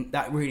much, then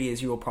that really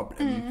is your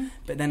problem.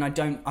 But then I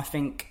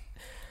think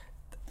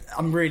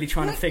I'm really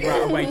trying to figure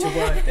out a way to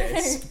word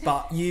this.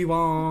 But you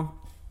are.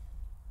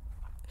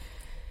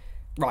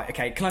 Right,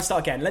 okay, can I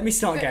start again? Let me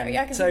start again.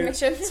 Yeah, so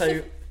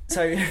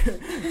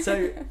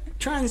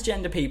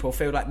transgender people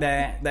feel like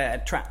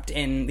they're trapped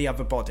in the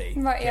other body.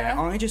 Right, yeah.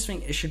 I just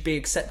think it should be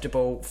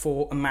acceptable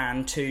for a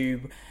man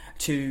to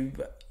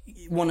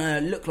want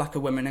to look like a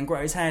woman and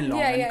grow his hair long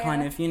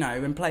kind of,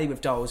 and play with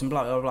dolls and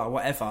blah, blah, blah,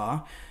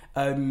 whatever.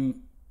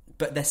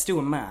 But they're still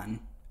a man.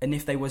 And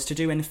if they was to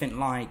do anything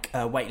like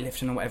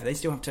weightlifting or whatever, they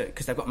still have to,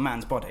 because they've got a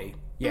man's body.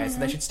 Yeah, so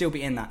they should still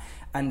be in that.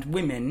 And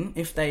women,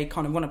 if they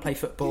kind of want to play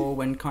football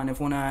and kind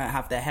of want to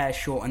have their hair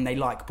short and they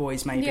like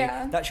boys maybe,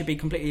 that should be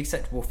completely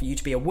acceptable for you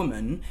to be a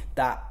woman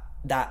that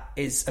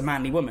is a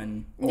manly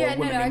woman or a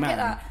womanly man.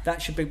 I get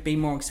that should be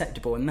more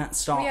acceptable, and that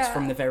starts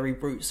from the very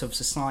roots of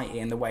society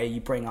and the way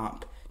you bring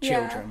up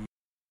children.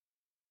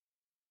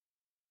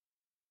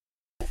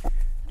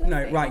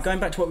 No, right,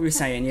 going back to what we were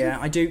saying,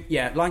 I do,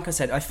 like I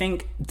said, I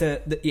think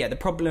the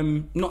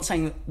problem, not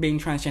saying that being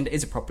transgender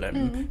is a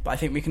problem, but I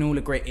think we can all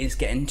agree is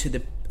getting to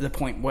the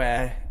point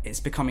where it's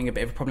becoming a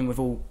bit of a problem with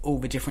all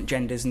the different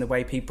genders and the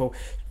way people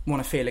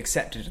want to feel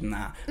accepted in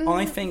that.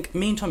 I think,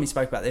 me and Tommy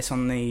spoke about this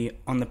on the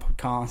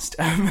podcast,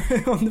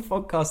 on the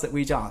podcast that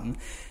we done,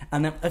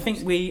 and I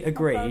think we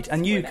agreed,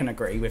 and you can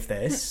agree with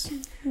this,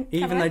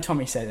 even though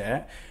Tommy said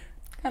it.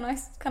 Can I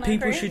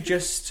people agree? should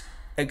just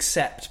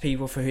accept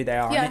people for who they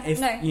are, I agree and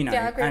with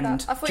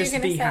that. I thought just you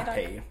were be say,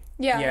 happy.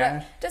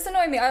 Like, just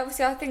annoy me. I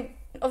think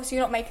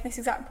you're not making this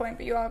exact point,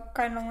 but you are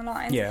going along the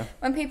lines. Yeah.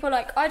 When people are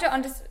like,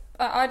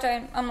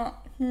 I'm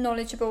not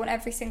knowledgeable in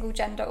every single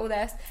gender or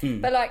this,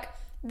 but like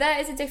there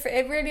is a different.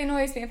 It really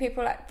annoys me when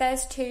people are like,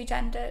 there's two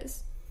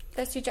genders.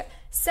 There's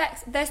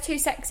two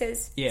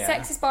sexes. Yeah.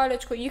 Sex is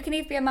biological. You can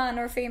either be a man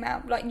or a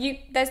female. Like,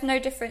 there's no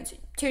difference.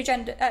 Two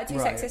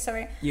sexes,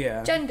 sorry.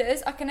 Yeah.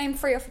 Genders, I can name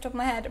 3 off the top of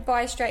my head.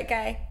 Bi, straight,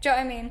 gay. Do you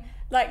know what I mean?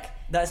 Like...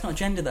 That's not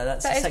gender, though.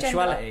 That's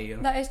sexuality.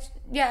 Gender. That is...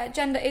 Yeah,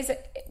 gender is...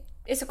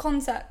 It's a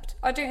concept.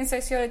 I do it in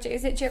sociology.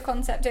 It's literally a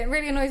concept. It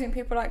really annoys me when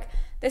people are like,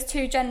 there's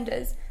 2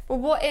 genders. Well,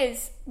 what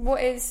is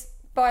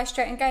bi,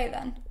 straight and gay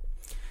then?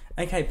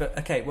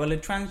 Okay, well, a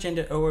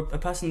transgender or a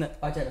person that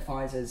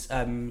identifies as,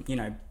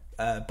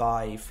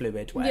 bi,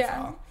 fluid,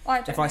 whatever.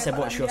 Yeah, if I said,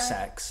 what's your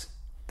sex?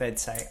 They'd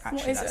say,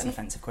 actually, that's an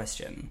offensive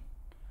question.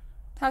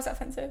 How's that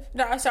offensive?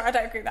 No, sorry, I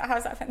don't agree with that.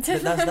 How's that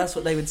offensive? But that's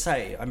what they would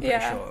say, I'm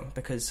pretty sure.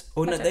 Because,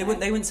 or no, they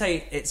wouldn't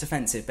say it's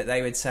offensive, but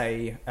they would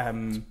say...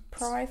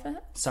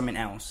 private? Something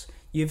else.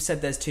 You've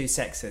said there's 2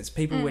 sexes.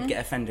 People would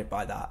get offended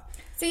by that.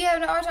 So, yeah,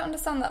 no, I don't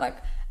understand that. Like,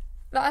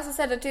 as I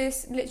said, I do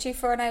this literally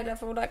for an A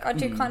level. Like, I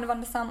do kind of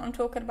understand what I'm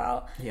talking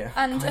about. Yeah,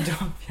 and kind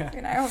of, yeah.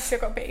 You know, obviously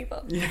I've got B,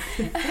 but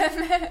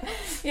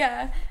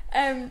yeah.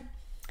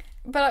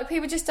 But like,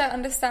 people just don't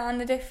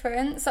understand the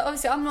difference. So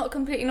obviously, I'm not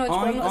completely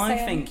knowledgeable. I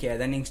think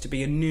there needs to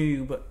be a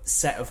new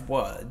set of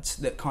words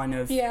that kind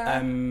of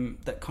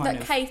that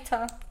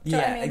cater. Yeah,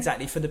 what I mean?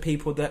 Exactly, for the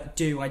people that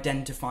do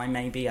identify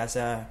maybe as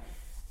a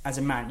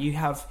man. You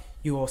have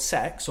your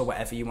sex or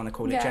whatever you want to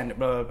call it, gender,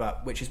 blah blah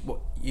blah, which is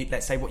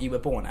let's say what you were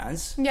born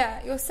as.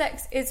 Yeah, your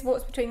sex is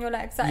what's between your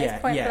legs. That is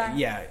point blank.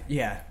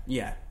 Yeah.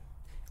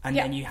 And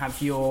then you have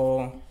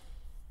your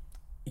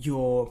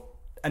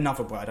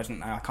another word, I don't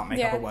know, I can't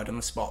make up a word on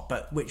the spot,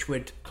 but which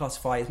would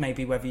classify as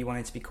maybe whether you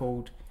wanted to be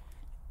called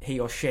he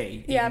or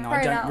she. Even though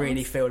I don't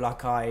really feel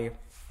like I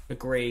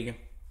agree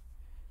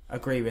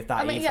with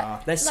that either. Yeah,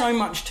 there's so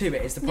much to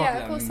it, is the problem.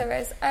 Yeah, of course there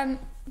is.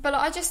 But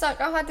I just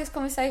I had this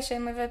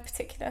conversation with a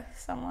particular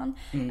someone,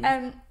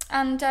 and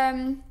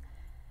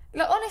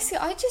honestly,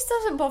 it just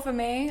doesn't bother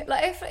me.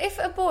 Like, if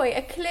a boy,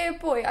 a clear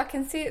boy, I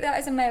can see that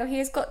as a male, he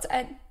has got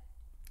to...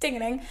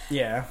 ding-a-ling.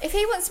 Yeah. If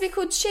he wants to be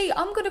called she,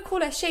 I'm going to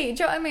call her she. Do you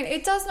know what I mean?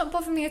 It does not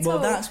bother me at all.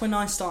 Well, that's when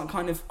I start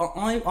kind of...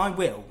 I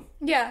will.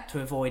 Yeah. To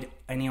avoid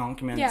any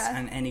arguments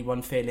and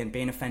anyone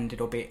being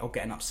offended or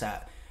getting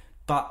upset.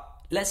 But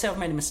let's say I've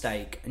made a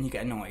mistake and you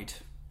get annoyed.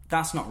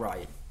 That's not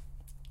right.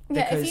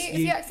 Yeah, if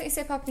you accidentally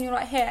slip up and you're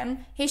like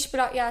him, he should be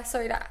like, yeah,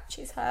 sorry, that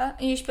actually is her.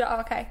 And you should be like,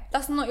 oh, okay,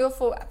 that's not your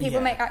fault.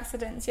 People make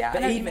accidents,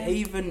 But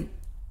even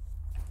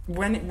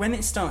when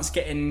it starts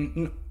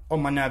getting...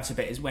 on my nerves a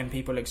bit is when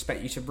people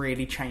expect you to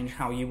really change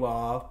how you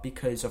are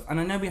because of, and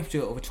I know we have to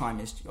do it all the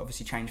time, is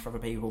obviously change for other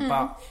people,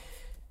 but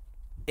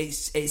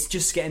it's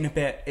just getting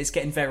it's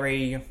getting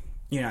very,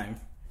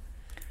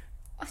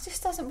 it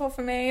just doesn't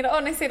bother me. Like,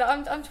 honestly,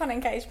 I'm trying to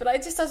engage, but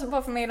it just doesn't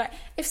bother me. Like,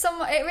 if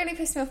someone, it really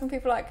pisses me off when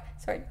people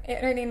it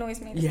really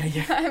annoys me.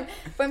 Yeah.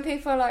 When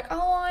people are like,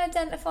 oh, I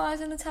identify as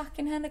an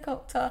attacking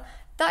helicopter.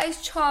 That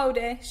is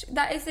childish.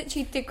 That is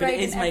literally degrading.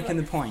 But it is making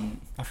the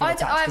point. I feel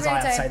attacked because I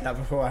have said that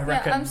before. I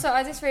reckon. Yeah, I'm sorry.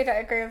 I just really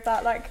don't agree with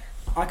that. Like,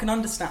 I can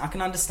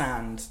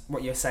understand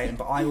what you're saying,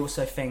 but I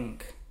also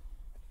think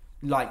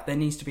like there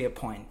needs to be a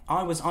point.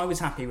 I was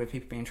happy with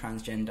people being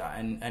transgender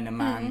and a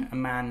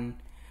man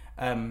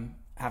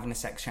having a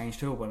sex change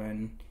to a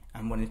woman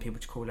and wanting people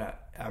to call it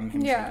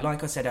him. Yeah.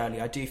 Like I said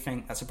earlier, I do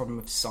think that's a problem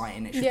with society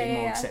and it should be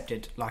more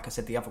accepted. Like I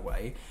said the other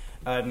way,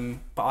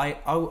 but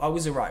I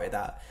was alright with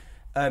that.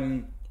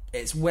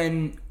 It's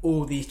when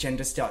all these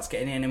genders starts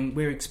getting in and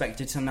we're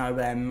expected to know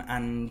them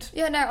and...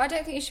 Yeah, no, I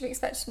don't think you should be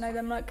expected to know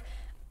them. Like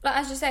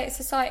as you say, it's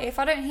society. If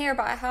I don't hear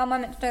about it, how am I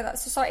meant to know that?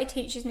 Society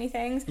teaches me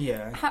things.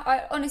 Yeah.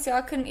 Honestly,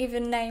 I couldn't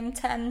even name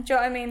 10. Do you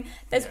know what I mean?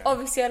 There's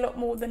obviously a lot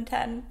more than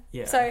 10.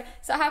 Yeah. So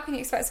how can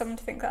you expect someone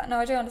to think that? No,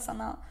 I do understand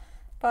that.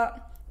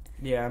 But...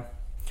 Yeah.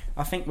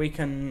 I think we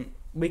can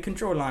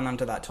draw a line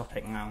under that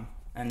topic now.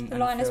 The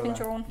line has been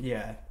drawn.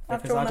 Yeah.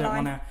 Because I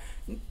don't want to...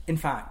 In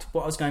fact,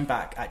 what I was going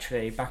back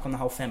on the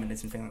whole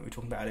feminism thing that we were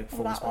talking about earlier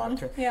before that one.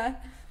 Yeah.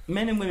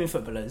 Men and women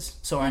footballers.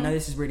 So I know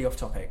this is really off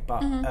topic,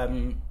 but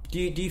do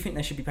you think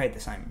they should be paid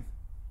the same?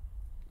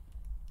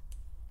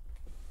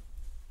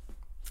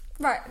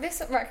 Right.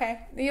 Okay.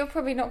 You're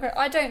probably not going.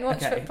 I don't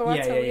watch football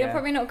at all. You're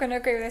probably not going to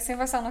agree with this. If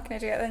I sound like an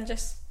idiot, then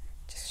just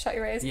shut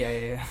your ears.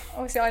 Yeah.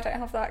 Obviously, I don't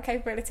have that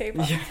capability,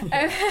 but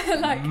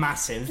like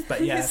massive.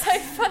 But yeah, it's so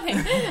funny.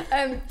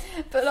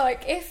 But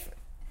like,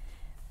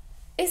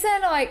 is there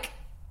like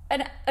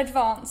an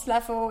advanced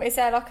level? Is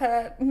there like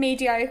a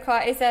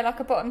mediocre? Is there like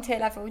a bottom tier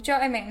level? Do you know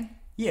what I mean?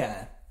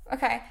 Yeah.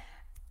 Okay.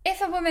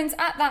 If a woman's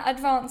at that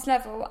advanced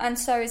level and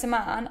so is a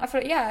man, I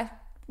feel like,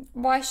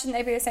 why shouldn't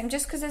they be the same?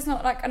 Just because there's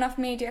not like enough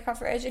media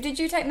coverage. Did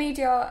you take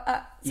media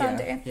at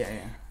Sandy? Yeah.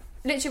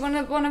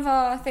 Literally, one of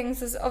our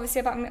things was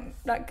obviously about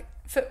like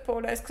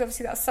footballers, because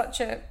obviously that's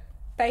such a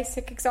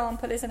basic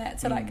example, isn't it?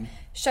 To like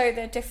show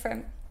the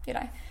different,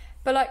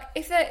 But like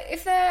if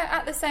they're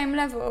at the same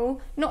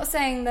level, not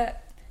saying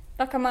that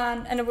like a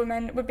man and a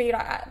woman would be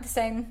like at the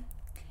same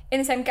in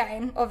the same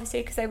game,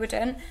 obviously, because they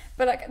wouldn't.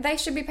 But like, they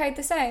should be paid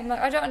the same. Like,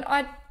 I don't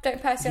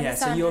personally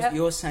understand. Yeah, so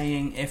you're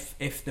saying if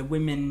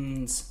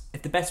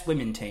the best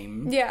women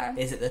team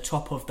is at the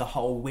top of the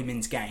whole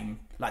women's game,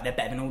 like they're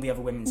better than all the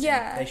other women's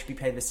teams, they should be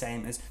paid the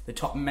same as the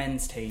top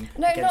men's team.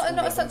 No,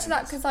 not such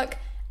that, because like,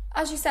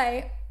 as you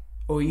say.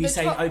 Or you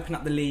say open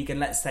up the league, and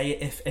let's say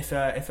if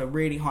a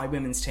really high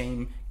women's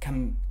team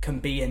can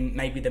be in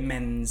maybe the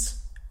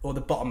men's or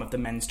the bottom of the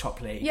men's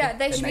top league. Yeah,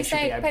 they should be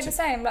paid the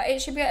same. Like,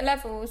 it should be at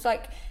levels.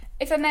 Like,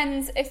 if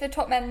the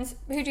top men's,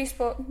 who do you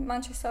support?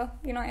 Manchester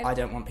United. I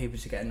don't want people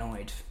to get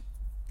annoyed,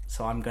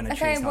 so I'm going to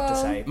choose not to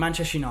say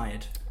Manchester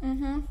United.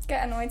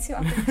 Get annoyed, see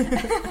what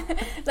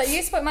happens. Like,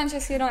 you support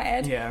Manchester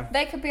United. Yeah.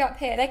 They could be up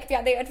here. They could be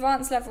at the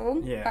advanced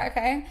level. Yeah. Right,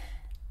 okay.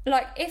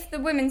 Like, if the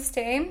women's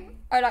team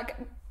are like,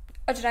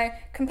 I don't know,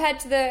 compared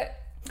to the.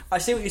 I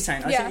see what you're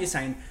saying. I see what you're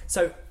saying.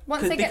 So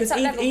once they get to that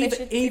level, they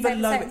should be paid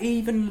the same.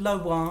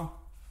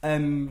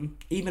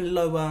 even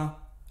lower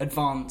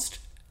advanced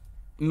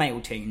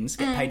male teams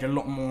get paid a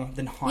lot more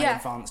than high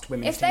advanced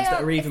women's teams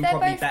that are even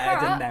probably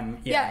better than them.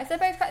 Yeah, if they're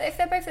both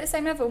at the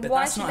same level, but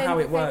why that's should not they how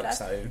be it paid works, less?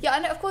 though. Yeah, I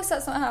know. Of course,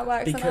 that's not how it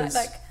works. Because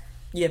like,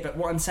 yeah, but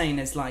what I'm saying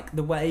is like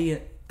the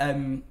way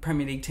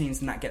Premier League teams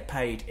and that get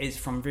paid is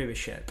from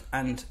viewership,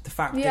 and the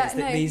fact is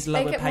that these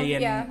lower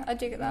paying I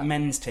do get that.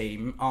 men's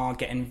team are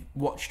getting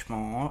watched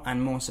more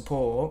and more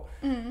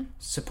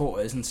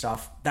supporters and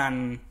stuff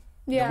than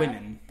the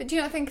women. But do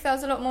you not think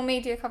there's a lot more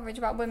media coverage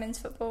about women's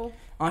football?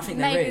 I think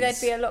there maybe is.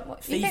 There'd be a lot more.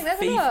 You think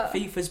there's a lot?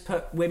 FIFA's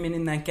put women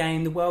in their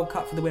game, the World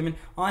Cup for the women.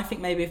 I think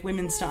maybe if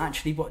women start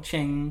actually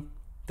watching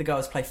the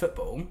girls play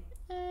football,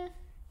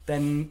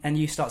 then and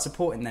you start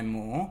supporting them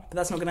more, but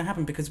that's not going to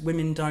happen because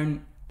women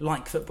don't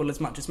like football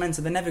as much as men,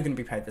 so they're never going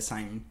to be paid the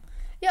same.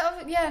 No,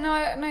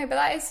 but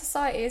that is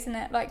society, isn't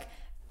it? Like,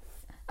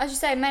 as you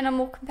say, men are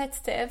more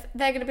competitive.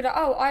 They're going to be like,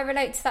 oh, I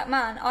relate to that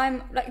man.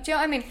 I'm like, do you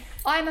know what I mean?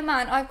 I'm a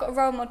man. I've got a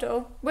role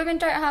model. Women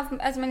don't have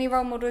as many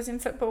role models in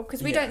football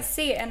because we don't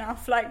see it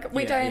enough. Like,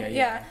 we don't.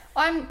 Yeah.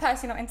 I'm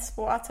personally not into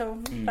sport at all.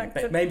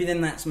 But maybe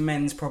then that's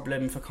men's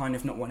problem for kind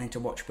of not wanting to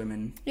watch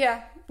women.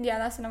 Yeah,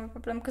 that's another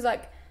problem because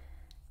like,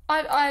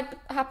 I'd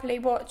happily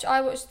watch.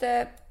 I watch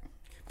the.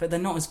 But they're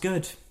not as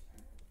good.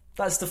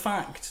 That's the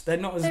fact. They're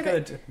not as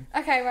good.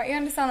 Okay, right, you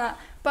understand that.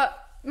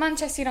 But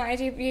Manchester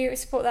United, you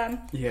support them.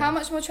 Yeah. How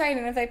much more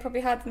training have they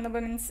probably had than the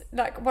women's,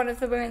 like one of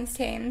the women's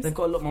teams? They've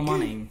got a lot more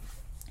money.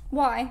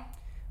 Why?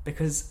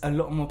 Because a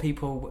lot more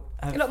people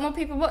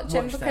watch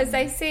them because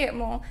they see it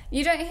more.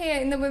 You don't hear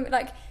in the women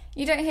on,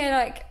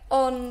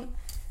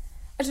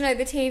 I don't know,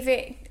 the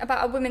TV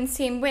about a women's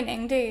team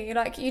winning, do you?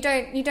 Like you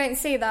don't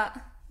see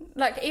that.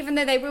 Like, even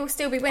though they will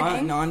still be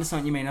winning. I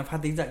understand what you mean. I've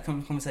had the exact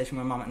conversation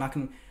with my mum,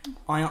 and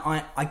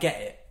I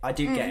get it. I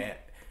do get it,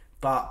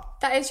 but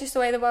that is just the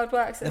way the world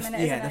works at the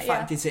minute. Yeah, the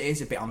fact is, it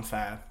is a bit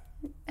unfair.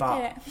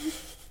 But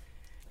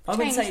I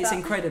wouldn't say it's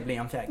incredibly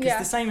unfair because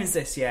the same as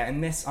this. Yeah,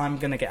 and this I'm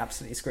going to get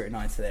absolutely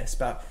scrutinised for this,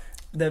 but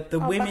the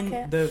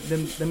women,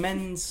 the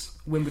men's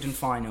Wimbledon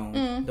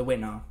final, the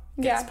winner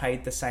gets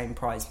paid the same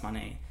prize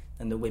money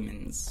than the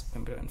women's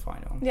Wimbledon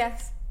final.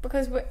 Yes.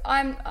 Because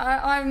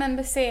I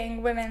remember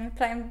seeing women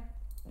playing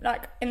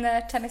like in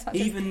the tennis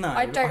matches. Even though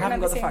I haven't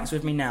got the facts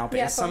with me now,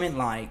 but it's something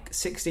like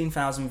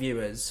 16,000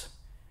 viewers,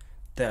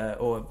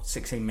 or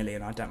 16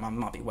 million. I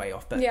might be way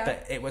off, but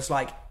it was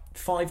like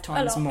 5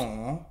 times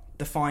more.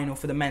 The final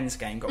for the men's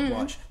game got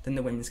watched than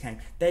the women's game.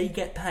 They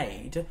get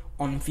paid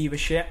on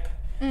viewership,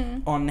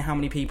 on how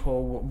many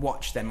people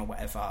watch them or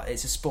whatever.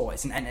 It's a sport.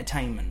 It's an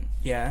entertainment.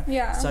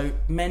 Yeah. So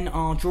men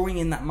are drawing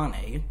in that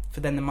money for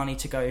then the money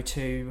to go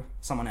to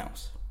someone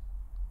else.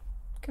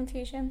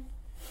 Confusion.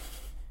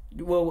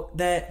 Well,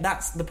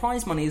 that's the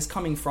prize money is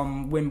coming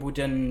from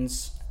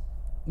Wimbledon's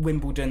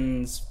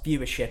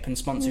viewership and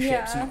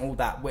sponsorships and all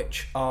that,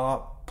 which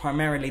are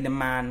primarily the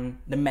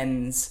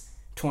men's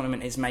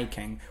tournament is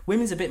making.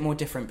 Women's a bit more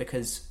different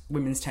because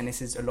women's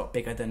tennis is a lot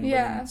bigger than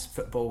women's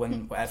football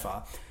and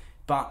whatever.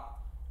 But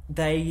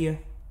the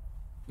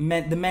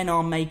men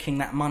are making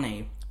that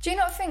money. Do you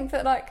not think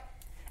that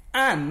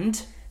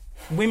and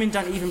women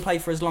don't even play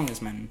for as long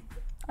as men?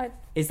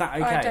 Is that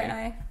okay? I don't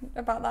know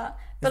about that.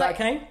 Is that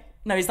okay?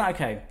 No, is that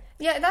okay?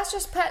 Yeah, that's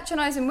just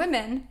patronising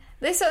women.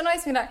 This sort of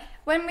annoys me. Like,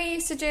 when we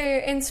used to do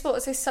in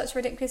sports, it's such a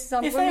ridiculous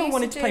example. If they all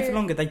wanted to play for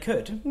longer, they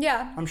could.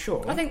 Yeah. I'm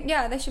sure. I think,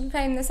 they should be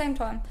playing at the same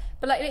time.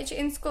 But, like,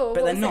 literally in school...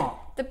 But they're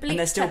not. The bleep and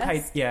they're still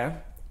test, paid,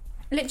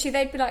 Literally,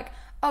 they'd be like,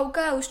 oh,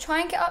 girls,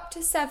 try and get up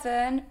to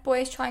 7,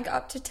 boys, try and get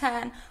up to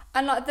 10.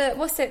 And, like,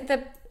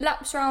 the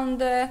laps around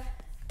the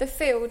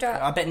field...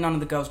 I bet none of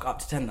the girls got up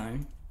to 10, though.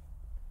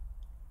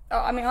 Oh,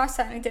 I mean, I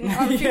certainly didn't.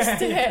 I refused to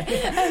do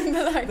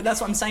it. But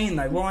that's what I'm saying,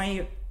 though.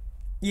 Why...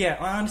 Yeah,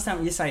 I understand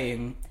what you're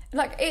saying.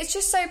 Like, it's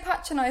just so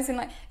patronising.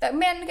 Like, that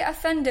men get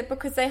offended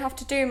because they have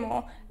to do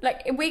more.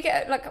 Like,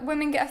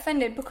 women get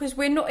offended because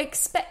we're not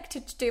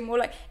expected to do more.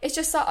 Like, it's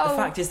just like, the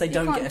fact is they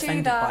don't get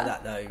offended by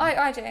that, though.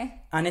 I do.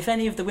 And if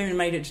any of the women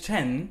made it to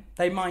 10,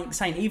 they might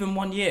say, even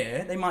 1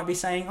 year, they might be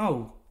saying,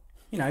 oh,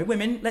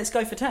 women, let's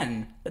go for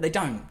 10. But they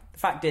don't. The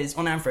fact is,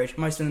 on average,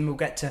 most of them will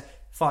get to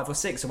 5 or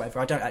 6 or whatever.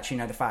 I don't actually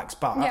know the facts,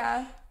 but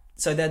yeah.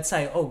 So they'd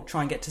say, "Oh,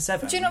 try and get to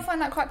 7." Do you not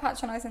find that quite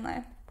patronising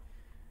though?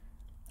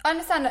 I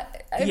understand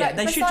that. Yeah, like,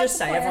 they should just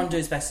say everyone do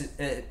as best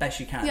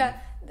you can. Yeah.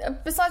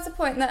 Besides the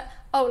point that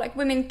like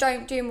women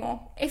don't do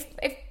more. If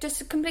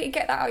just completely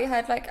get that out of your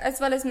head, like as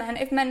well as men,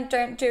 if men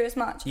don't do as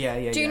much.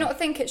 Yeah. Do you not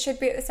think it should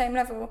be at the same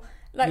level?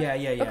 Like,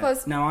 yeah.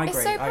 Because no, I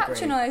agree. It's so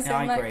patronising. Yeah,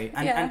 I agree.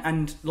 Like,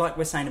 and like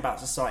we're saying about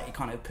society,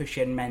 kind of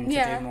pushing men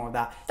to do more of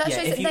that. That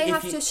shows that they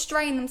have to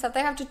strain themselves.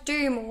 They have to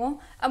do more,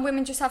 and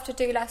women just have to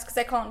do less because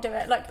they can't do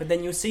it. Like, but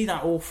then you'll see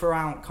that all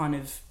throughout, kind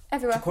of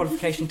everywhere. The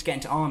qualification to get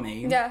into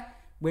army. Yeah.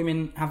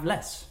 Women have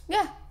less.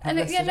 Yeah, I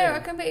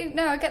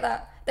get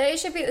that. It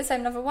should be at the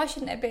same level. Why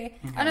shouldn't it be?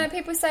 Mm-hmm. I know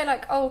people say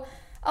like, oh,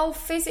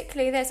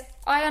 physically this.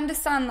 I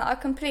understand that. I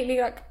completely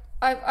like.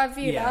 I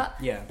view that.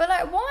 Yeah. But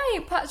like, why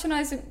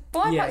patronise?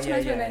 Why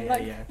patronise women?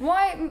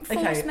 Why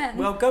force men?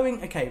 Well,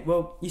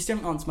 well, you still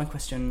haven't answered my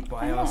question.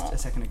 What I asked a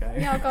second ago.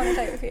 Yeah, I'll go on a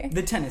date with you.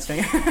 The tennis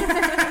thing.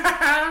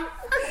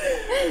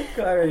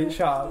 Chloe,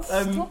 shut up.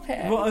 Stop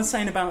it. What I was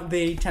saying about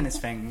the tennis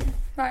thing.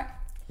 Right.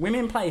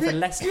 Women play for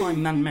less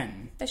time than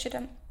men. They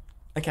shouldn't.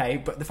 Okay,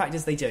 but the fact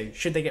is they do.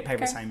 Should they get paid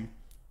the same?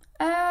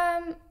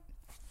 A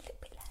little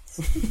bit less.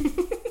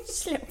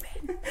 Just a little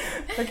bit.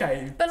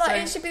 Okay. But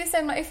like, it should be the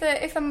same. Like,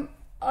 if I'm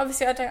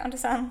obviously I don't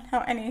understand how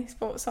any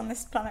sports on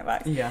this planet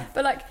works. Yeah.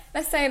 But like,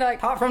 let's say like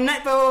apart from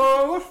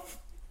netball.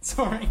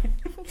 Sorry.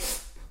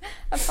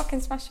 I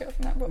fucking smashed it off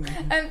netball.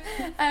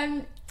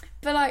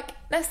 But like,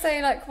 let's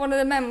say like one of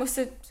the men was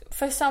to,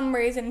 for some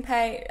reason,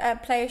 play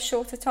a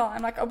shorter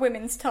time, like a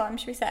women's time,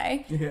 should we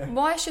say? Yeah.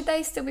 Why should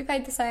they still be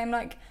paid the same?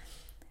 Like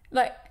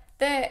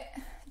they.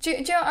 Do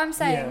you know what I'm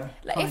saying?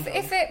 Yeah, like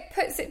if it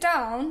puts it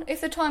down,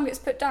 if the time gets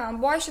put down,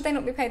 why should they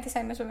not be paid the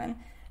same as women?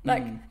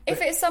 Like,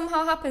 if it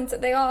somehow happens that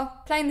they are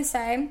playing the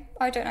same,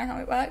 I don't know how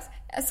it works,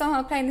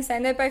 somehow playing the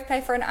same, they both play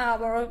for an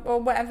hour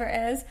or whatever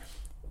it is.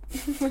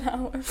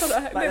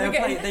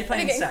 They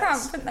play in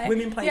sets. Cramped, they?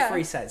 Women play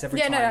 3 sets every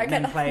time. No, I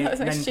get men play.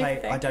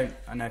 Thing. I don't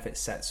know if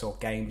it's sets or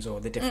games or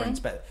the difference,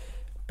 but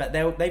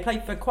they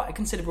play for quite a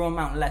considerable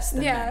amount less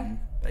than men.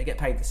 They get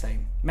paid the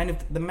same.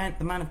 The men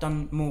have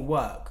done more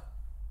work.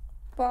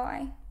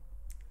 Why?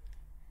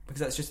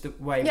 Because that's just the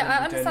way. Yeah,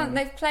 I understand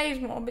they've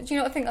played more, but do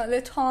you not think like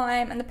the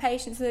time and the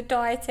patience and the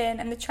dieting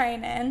and the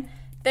training,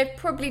 they've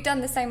probably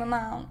done the same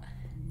amount?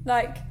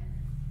 Like.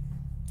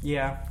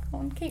 Yeah. Go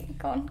on.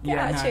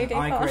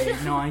 I agree.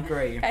 No, I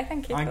agree. Okay,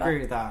 thank you. I agree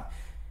with that.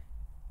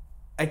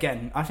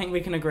 Again, I think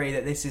we can agree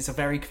that this is a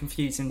very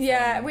confusing thing.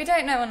 Yeah, we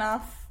don't know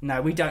enough.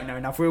 No, we don't know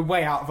enough. We're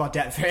way out of our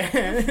depth here.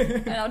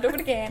 And I'll do it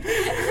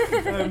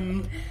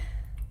again.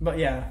 But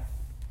yeah.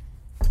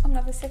 I'll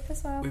have a sip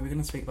as well. We were going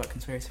to speak about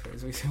conspiracy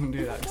theories. We still want to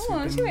do that. Come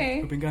on, should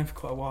we? We've been going for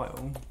quite a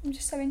while. I'm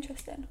just so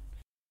interested.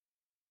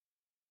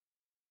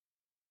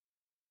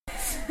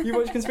 You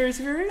watch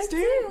conspiracy theories? I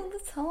do all the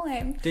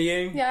time. Do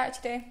you? Yeah, I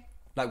actually do.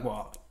 Like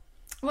what?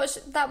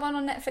 Watch that one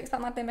on Netflix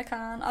about Madeleine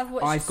McCann.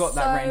 I've got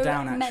that written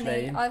down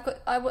actually.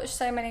 I watched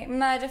so many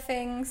murder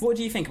things. What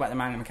do you think about the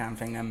Madeleine McCann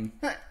thing then?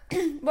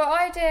 Well,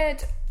 I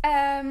did.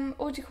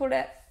 What do you call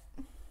it?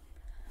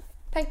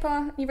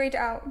 Paper. You read it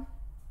out.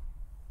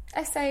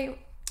 Essay.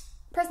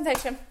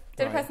 Presentation.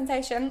 Did a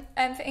presentation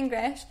for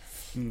English,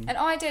 and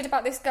I did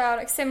about this girl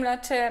like similar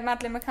to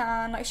Madeleine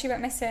McCann. Like she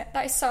won't miss it.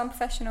 That is so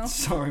unprofessional.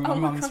 Sorry, my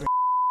mum's.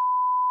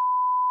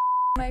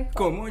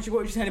 Go on, what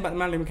were you saying about the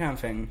Madeleine McCann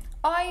thing?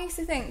 I used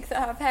to think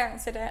that her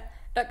parents did it.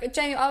 Like,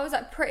 Jamie, I was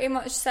like pretty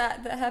much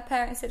set that her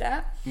parents did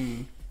it.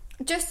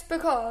 Just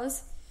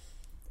because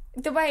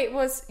the way it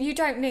was, you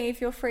don't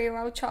leave your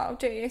 3-year-old child,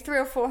 do you? 3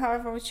 or 4,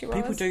 however old she was.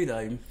 People do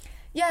though.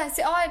 Yeah,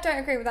 see, I don't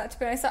agree with that, to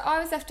be honest. Like,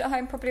 I was left at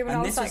home probably when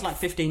I was this was like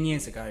 15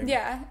 years ago.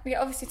 Yeah,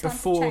 obviously time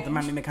before to change. the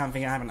Madeleine McCann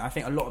thing happened. I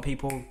think a lot of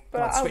people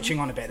were switching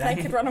on a bit then.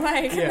 They could run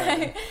away,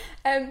 couldn't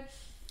they?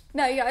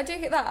 No, yeah, I do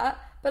get that.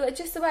 But like,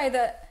 just the way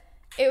that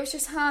it was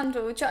just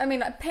handled. Do you know what I mean?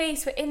 Like,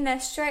 police were in there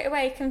straight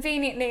away,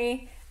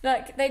 conveniently.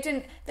 Like, they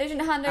didn't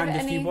hand over any...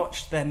 And if you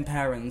watch them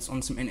parents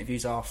on some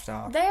interviews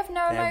after... They have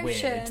no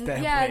emotion.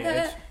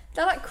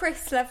 They're like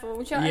Chris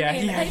level, do you know what I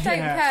mean? They don't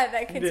care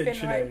their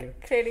kid's been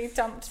like clearly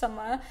dumped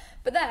somewhere.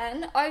 But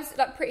then I was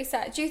like pretty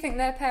sad. Do you think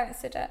their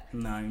parents did it?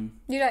 No.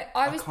 You don't.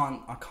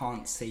 I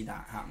can't see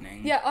that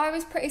happening. Yeah, I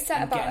was pretty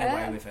sad about getting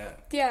away with it.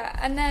 Yeah,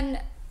 and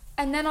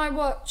then I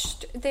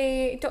watched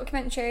the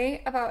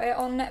documentary about it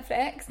on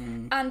Netflix,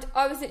 and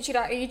I was literally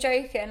like, "Are you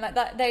joking? Like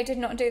that? They did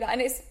not do that."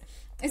 And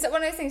it's like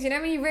one of those things, you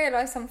know, when you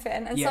realise something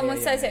and someone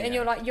says it and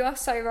you're like, you are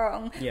so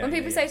wrong. When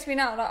people say to me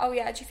now, like, oh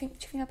yeah, do you think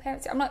our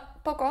parents... I'm like,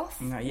 bog off.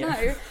 No.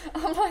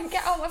 I'm like,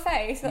 get out of my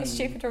face. That's a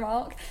stupid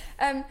remark.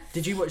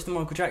 Did you watch the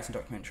Michael Jackson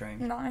documentary?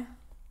 No.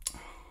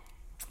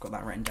 I've got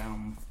that written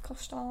down.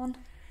 Gosh darn.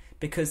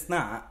 Because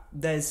I'm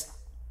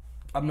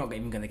not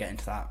even going to get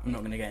into that.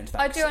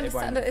 I do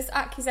understand that there's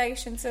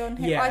accusations on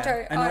him.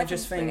 Yeah, I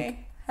just think...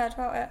 really heard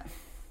about it.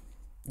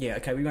 Yeah,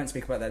 okay, we won't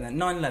speak about that then.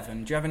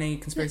 9/11, do you have any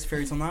conspiracy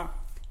theories on that?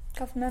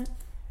 Government.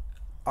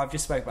 I've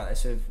just spoke about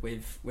this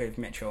with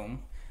Mitchell.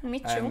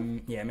 Mitchell?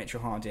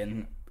 Mitchell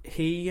Harding.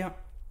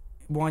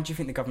 Why do you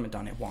think the government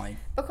done it? Why?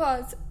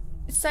 Because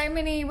so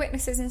many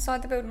witnesses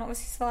inside the building,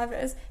 obviously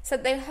survivors,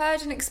 said they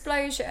heard an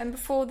explosion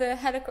before the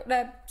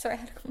helicopter. Sorry,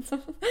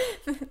 helicopter.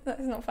 That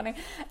is not funny.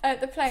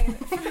 The plane.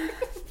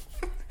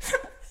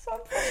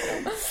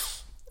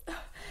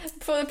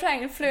 Before the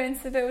plane flew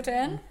into the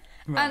building.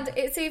 Right. And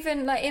it's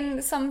even like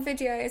in some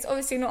videos,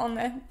 obviously not on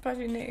the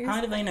bloody news.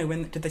 How do they know?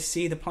 When did they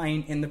see the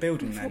plane in the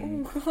building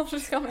then? Oh,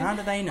 God, how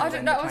do they know? I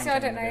don't know. Obviously, I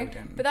don't know.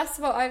 But that's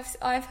what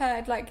I've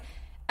heard. Like,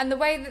 and the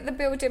way that the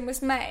building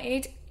was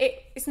made,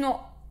 it's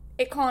not.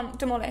 It can't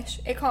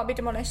demolish. It can't be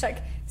demolished. Like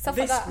stuff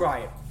like that.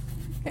 Right.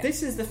 Yeah.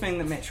 This is the thing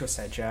that Mitchell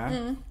said.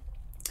 Yeah.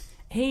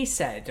 He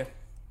said,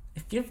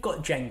 if you've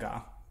got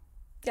Jenga.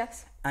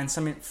 Yes. And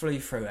something flew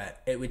through it,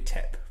 it would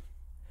tip.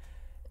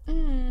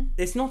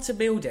 It's not a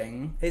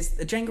building. A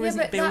Jenga isn't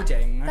a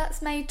building.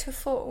 That's made to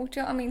fall. Do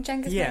you know what I mean?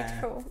 Jenga's made to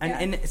fall.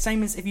 And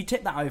same as if you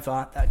tip that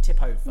over, that would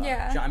tip over.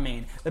 Yeah. Do you know what I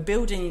mean? The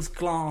building's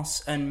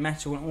glass and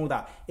metal and all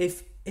that.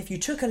 If you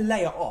took a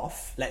layer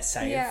off, let's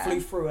say, it flew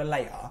through a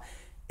layer,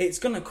 it's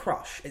gonna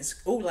crush. It's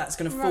all that's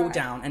gonna fall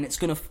down, and it's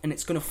gonna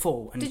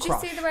fall and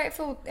crush. Did you see the way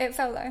it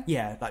fell though?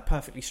 Yeah, like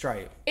perfectly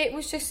straight. It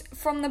was just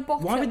from the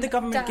bottom. Why would the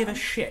government down. give a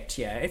shit?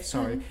 Yeah, if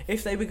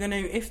they were going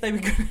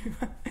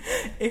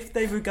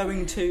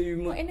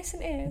to what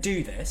innocent is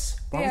do this,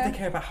 why would they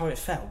care about how it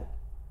fell?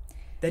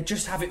 They'd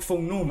just have it fall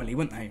normally,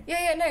 wouldn't they?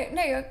 I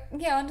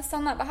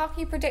understand that, but how can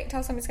you predict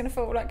how something's gonna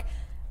fall? Like.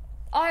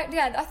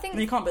 I think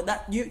you can't. But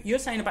that you're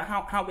saying about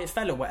how it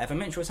fell or whatever.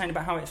 Mitchell was saying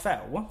about how it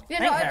fell. Yeah,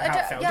 no, I don't care how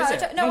it fell, does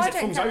it? No, as long as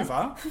it falls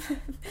over.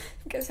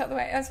 Gets out the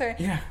way. Oh, sorry.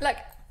 Yeah. Like,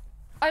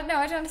 I don't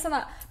understand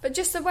that. But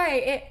just the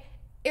way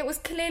it was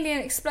clearly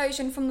an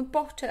explosion from the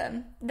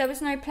bottom. There was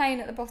no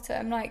plane at the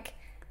bottom. Like,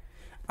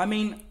 I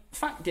mean,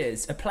 fact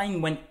is, a plane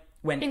went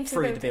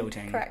through the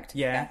building. Correct.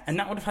 Yeah, yes. And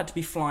that would have had to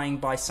be flying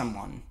by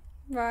someone.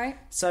 Right.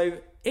 So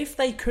if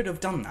they could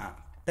have done that.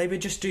 They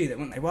would just do that,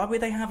 wouldn't they? Why would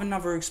they have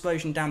another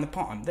explosion down the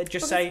bottom? They'd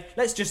just say,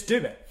 "Let's just do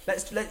it.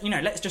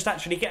 Let's just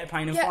actually get a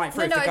plane and fly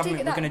through." If the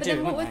government were going to do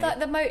it, what would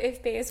the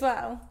motive be as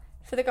well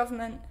for the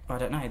government? I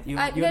don't know.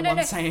 You're the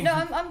one saying. No,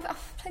 I'm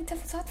playing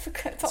devil's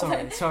advocate.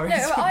 Sorry.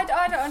 No,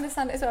 I don't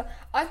understand it as well.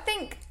 I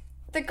think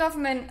the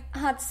government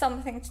had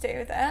something to do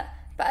with it,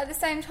 but at the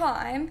same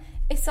time,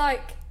 it's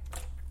like.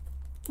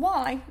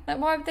 Why? Like,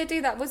 why would they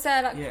do that? Was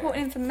there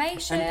important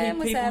information? And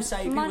was there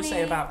money? People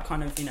say about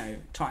kind of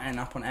tightening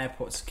up on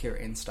airport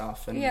security and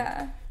stuff. And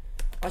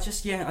I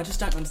just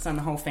don't understand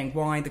the whole thing.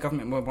 Why the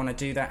government would want to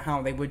do that?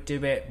 How they would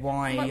do it?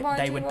 Why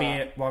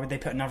would they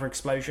put another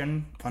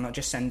explosion? Why not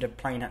just send a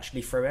plane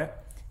actually through it?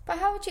 But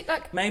how would you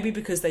Maybe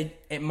because that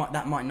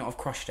might not have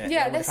crushed it.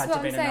 Yeah, there would have had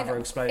to be another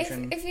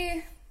explosion. If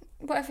you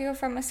whatever your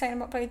friend was saying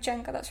about playing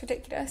Jenga, that's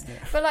ridiculous. Yeah.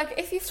 But like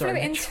if you flew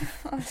it into.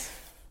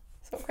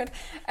 Awkward.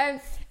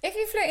 If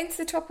you flew it into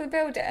the top of the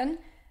building,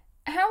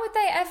 how would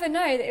they ever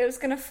know that it was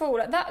going to fall?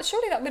 Like that,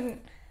 surely that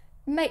wouldn't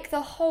make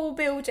the whole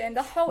building,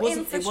 the whole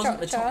infrastructure. It wasn't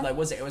the top though,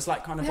 was it? It was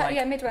like kind of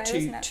like midway,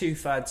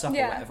 two-thirds up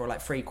or whatever, or like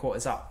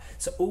 3/4 up.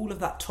 So all of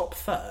that top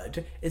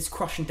third is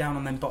crushing down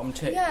on them bottom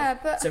two. Yeah,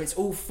 but so it's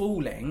all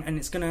falling and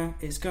it's gonna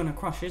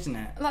crush, isn't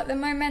it? Like the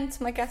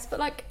momentum, I guess. But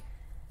like,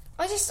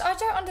 I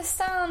don't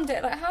understand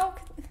it. Like how.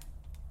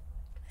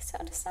 To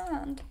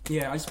understand.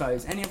 Yeah, I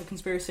suppose. Any other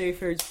conspiracy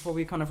theories before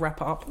we kind of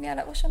wrap up? Yeah,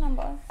 like, what's your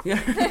number?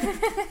 Yeah.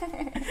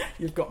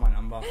 You've got my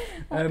number.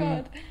 Oh,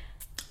 God.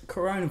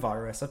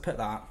 Coronavirus, I put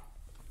that.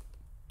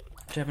 Do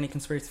you have any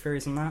conspiracy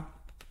theories on that?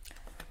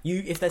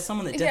 If there's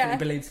someone that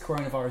definitely believes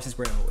coronavirus is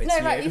real, it's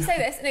you. Right, you say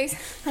this,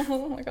 and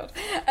oh my God.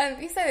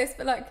 You say this,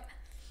 but like,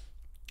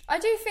 I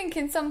do think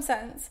in some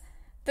sense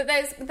that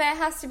there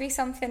has to be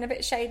something a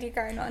bit shady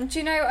going on. Do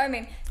you know what I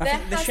mean? I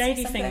think the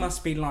shady thing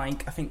must be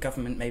like, I think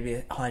government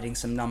maybe hiding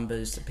some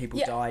numbers that people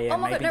die in. Oh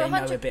my maybe God,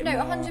 they know a bit more.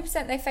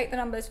 100% they fake the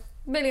numbers.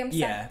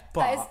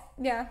 1,000,000%.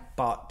 Yeah,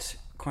 but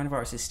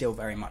coronavirus is still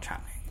very much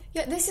happening.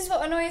 Yeah, this is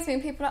what annoys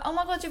me. People are like, oh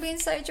my God, you're being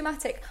so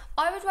dramatic.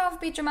 I would rather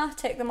be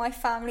dramatic than my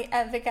family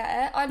ever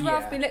get it. I'd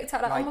rather be looked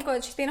at like, oh my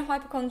God, she's being a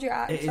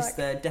hypochondriac. It is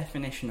the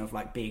definition of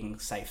like being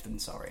safe than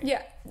sorry.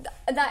 Yeah,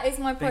 that is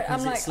my point.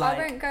 Because I'm like, I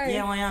won't go.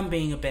 Yeah, I am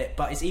being a bit,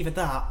 but it's either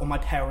that or my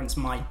parents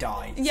might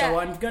die. Yeah. So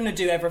I'm going to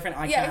do everything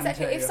I can. Yeah,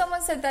 exactly. If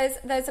someone said there's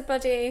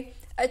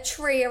a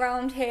tree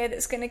around here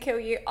that's going to kill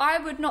you, I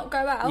would not go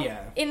out.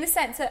 Yeah. In the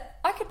sense that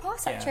I could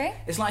pass that tree.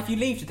 It's like if you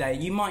leave today,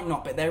 you might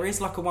not, but there is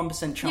like a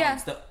 1%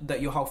 chance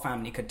that your whole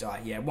family could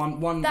die. Yeah,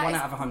 one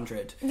out of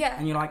 100. Yeah.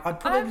 And you're like, I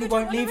probably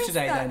won't leave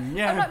today then.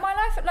 Yeah. I'm like, my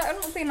life, like, I'm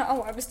not being like,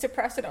 oh, I was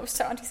depressed and I was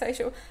so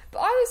antisocial, but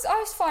I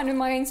was fine in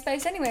my own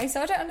space anyway.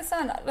 So I don't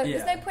understand that. Like,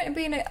 there's no point in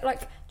being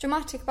like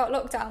dramatic about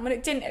lockdown when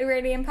it didn't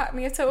really impact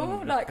me at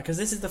all. Like, because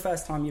this is the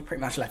first time you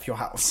pretty much left your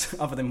house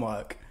other than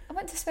work. I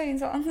went to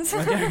Spoons once.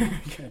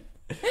 Okay.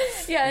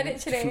 Yeah,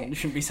 literally. You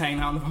shouldn't be saying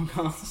that on the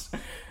podcast.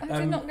 I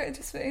do not go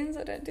to Spoons.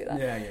 I don't do that.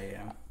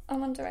 Yeah.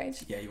 I'm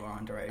underage. Yeah, you are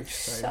underage.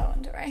 So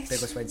underage.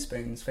 Biggest way to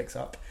Spoons, fix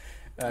up.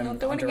 Not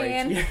doing it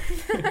again.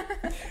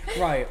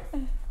 Right.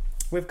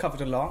 We've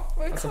covered a lot.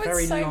 We've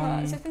covered so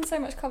much. There's been so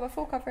much cover.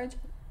 Full coverage.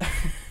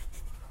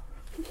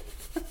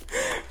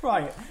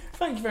 Right.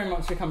 Thank you very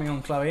much for coming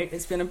on, Chloe.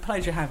 It's been a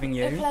pleasure having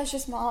you. The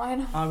pleasure's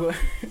mine.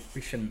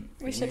 We shouldn't.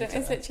 We shouldn't.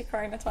 It's literally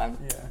Corona time.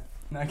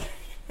 Yeah. Okay.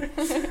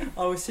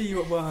 I will see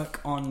you at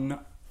work on...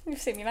 You'll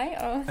see me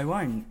later. I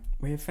won't.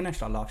 We've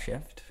finished our last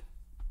shift.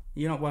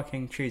 You're not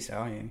working Tuesday,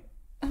 are you?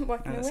 I'm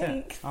working a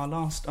week. Our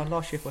last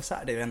shift was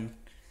Saturday then.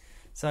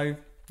 So,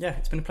 yeah,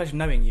 it's been a pleasure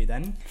knowing you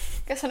then.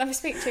 Guess I'll never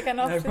speak to you again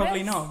after this. No,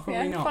 probably this. not.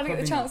 Probably not. Finally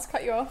get the chance to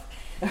cut you off.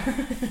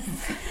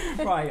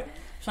 Right.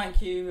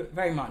 Thank you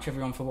very much,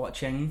 everyone, for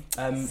watching.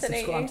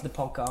 Subscribe to the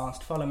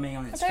podcast. Follow me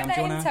on Instagram. I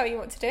don't let him tell you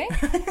what to do.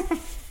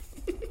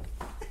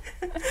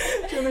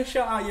 Do you want to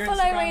shout out your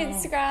Follow Instagram? my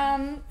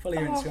Instagram. Follow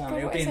your Instagram. God,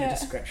 It'll be in the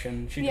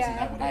description. She doesn't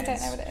know what it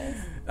is. I don't know what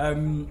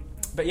it is.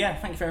 But yeah,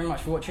 thank you very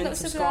much for watching. Lots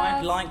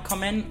Subscribe, like,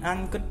 comment,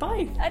 and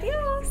goodbye.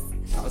 Adios.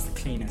 That was the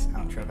cleanest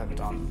outro I've ever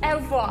done.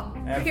 Ever.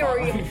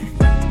 Period.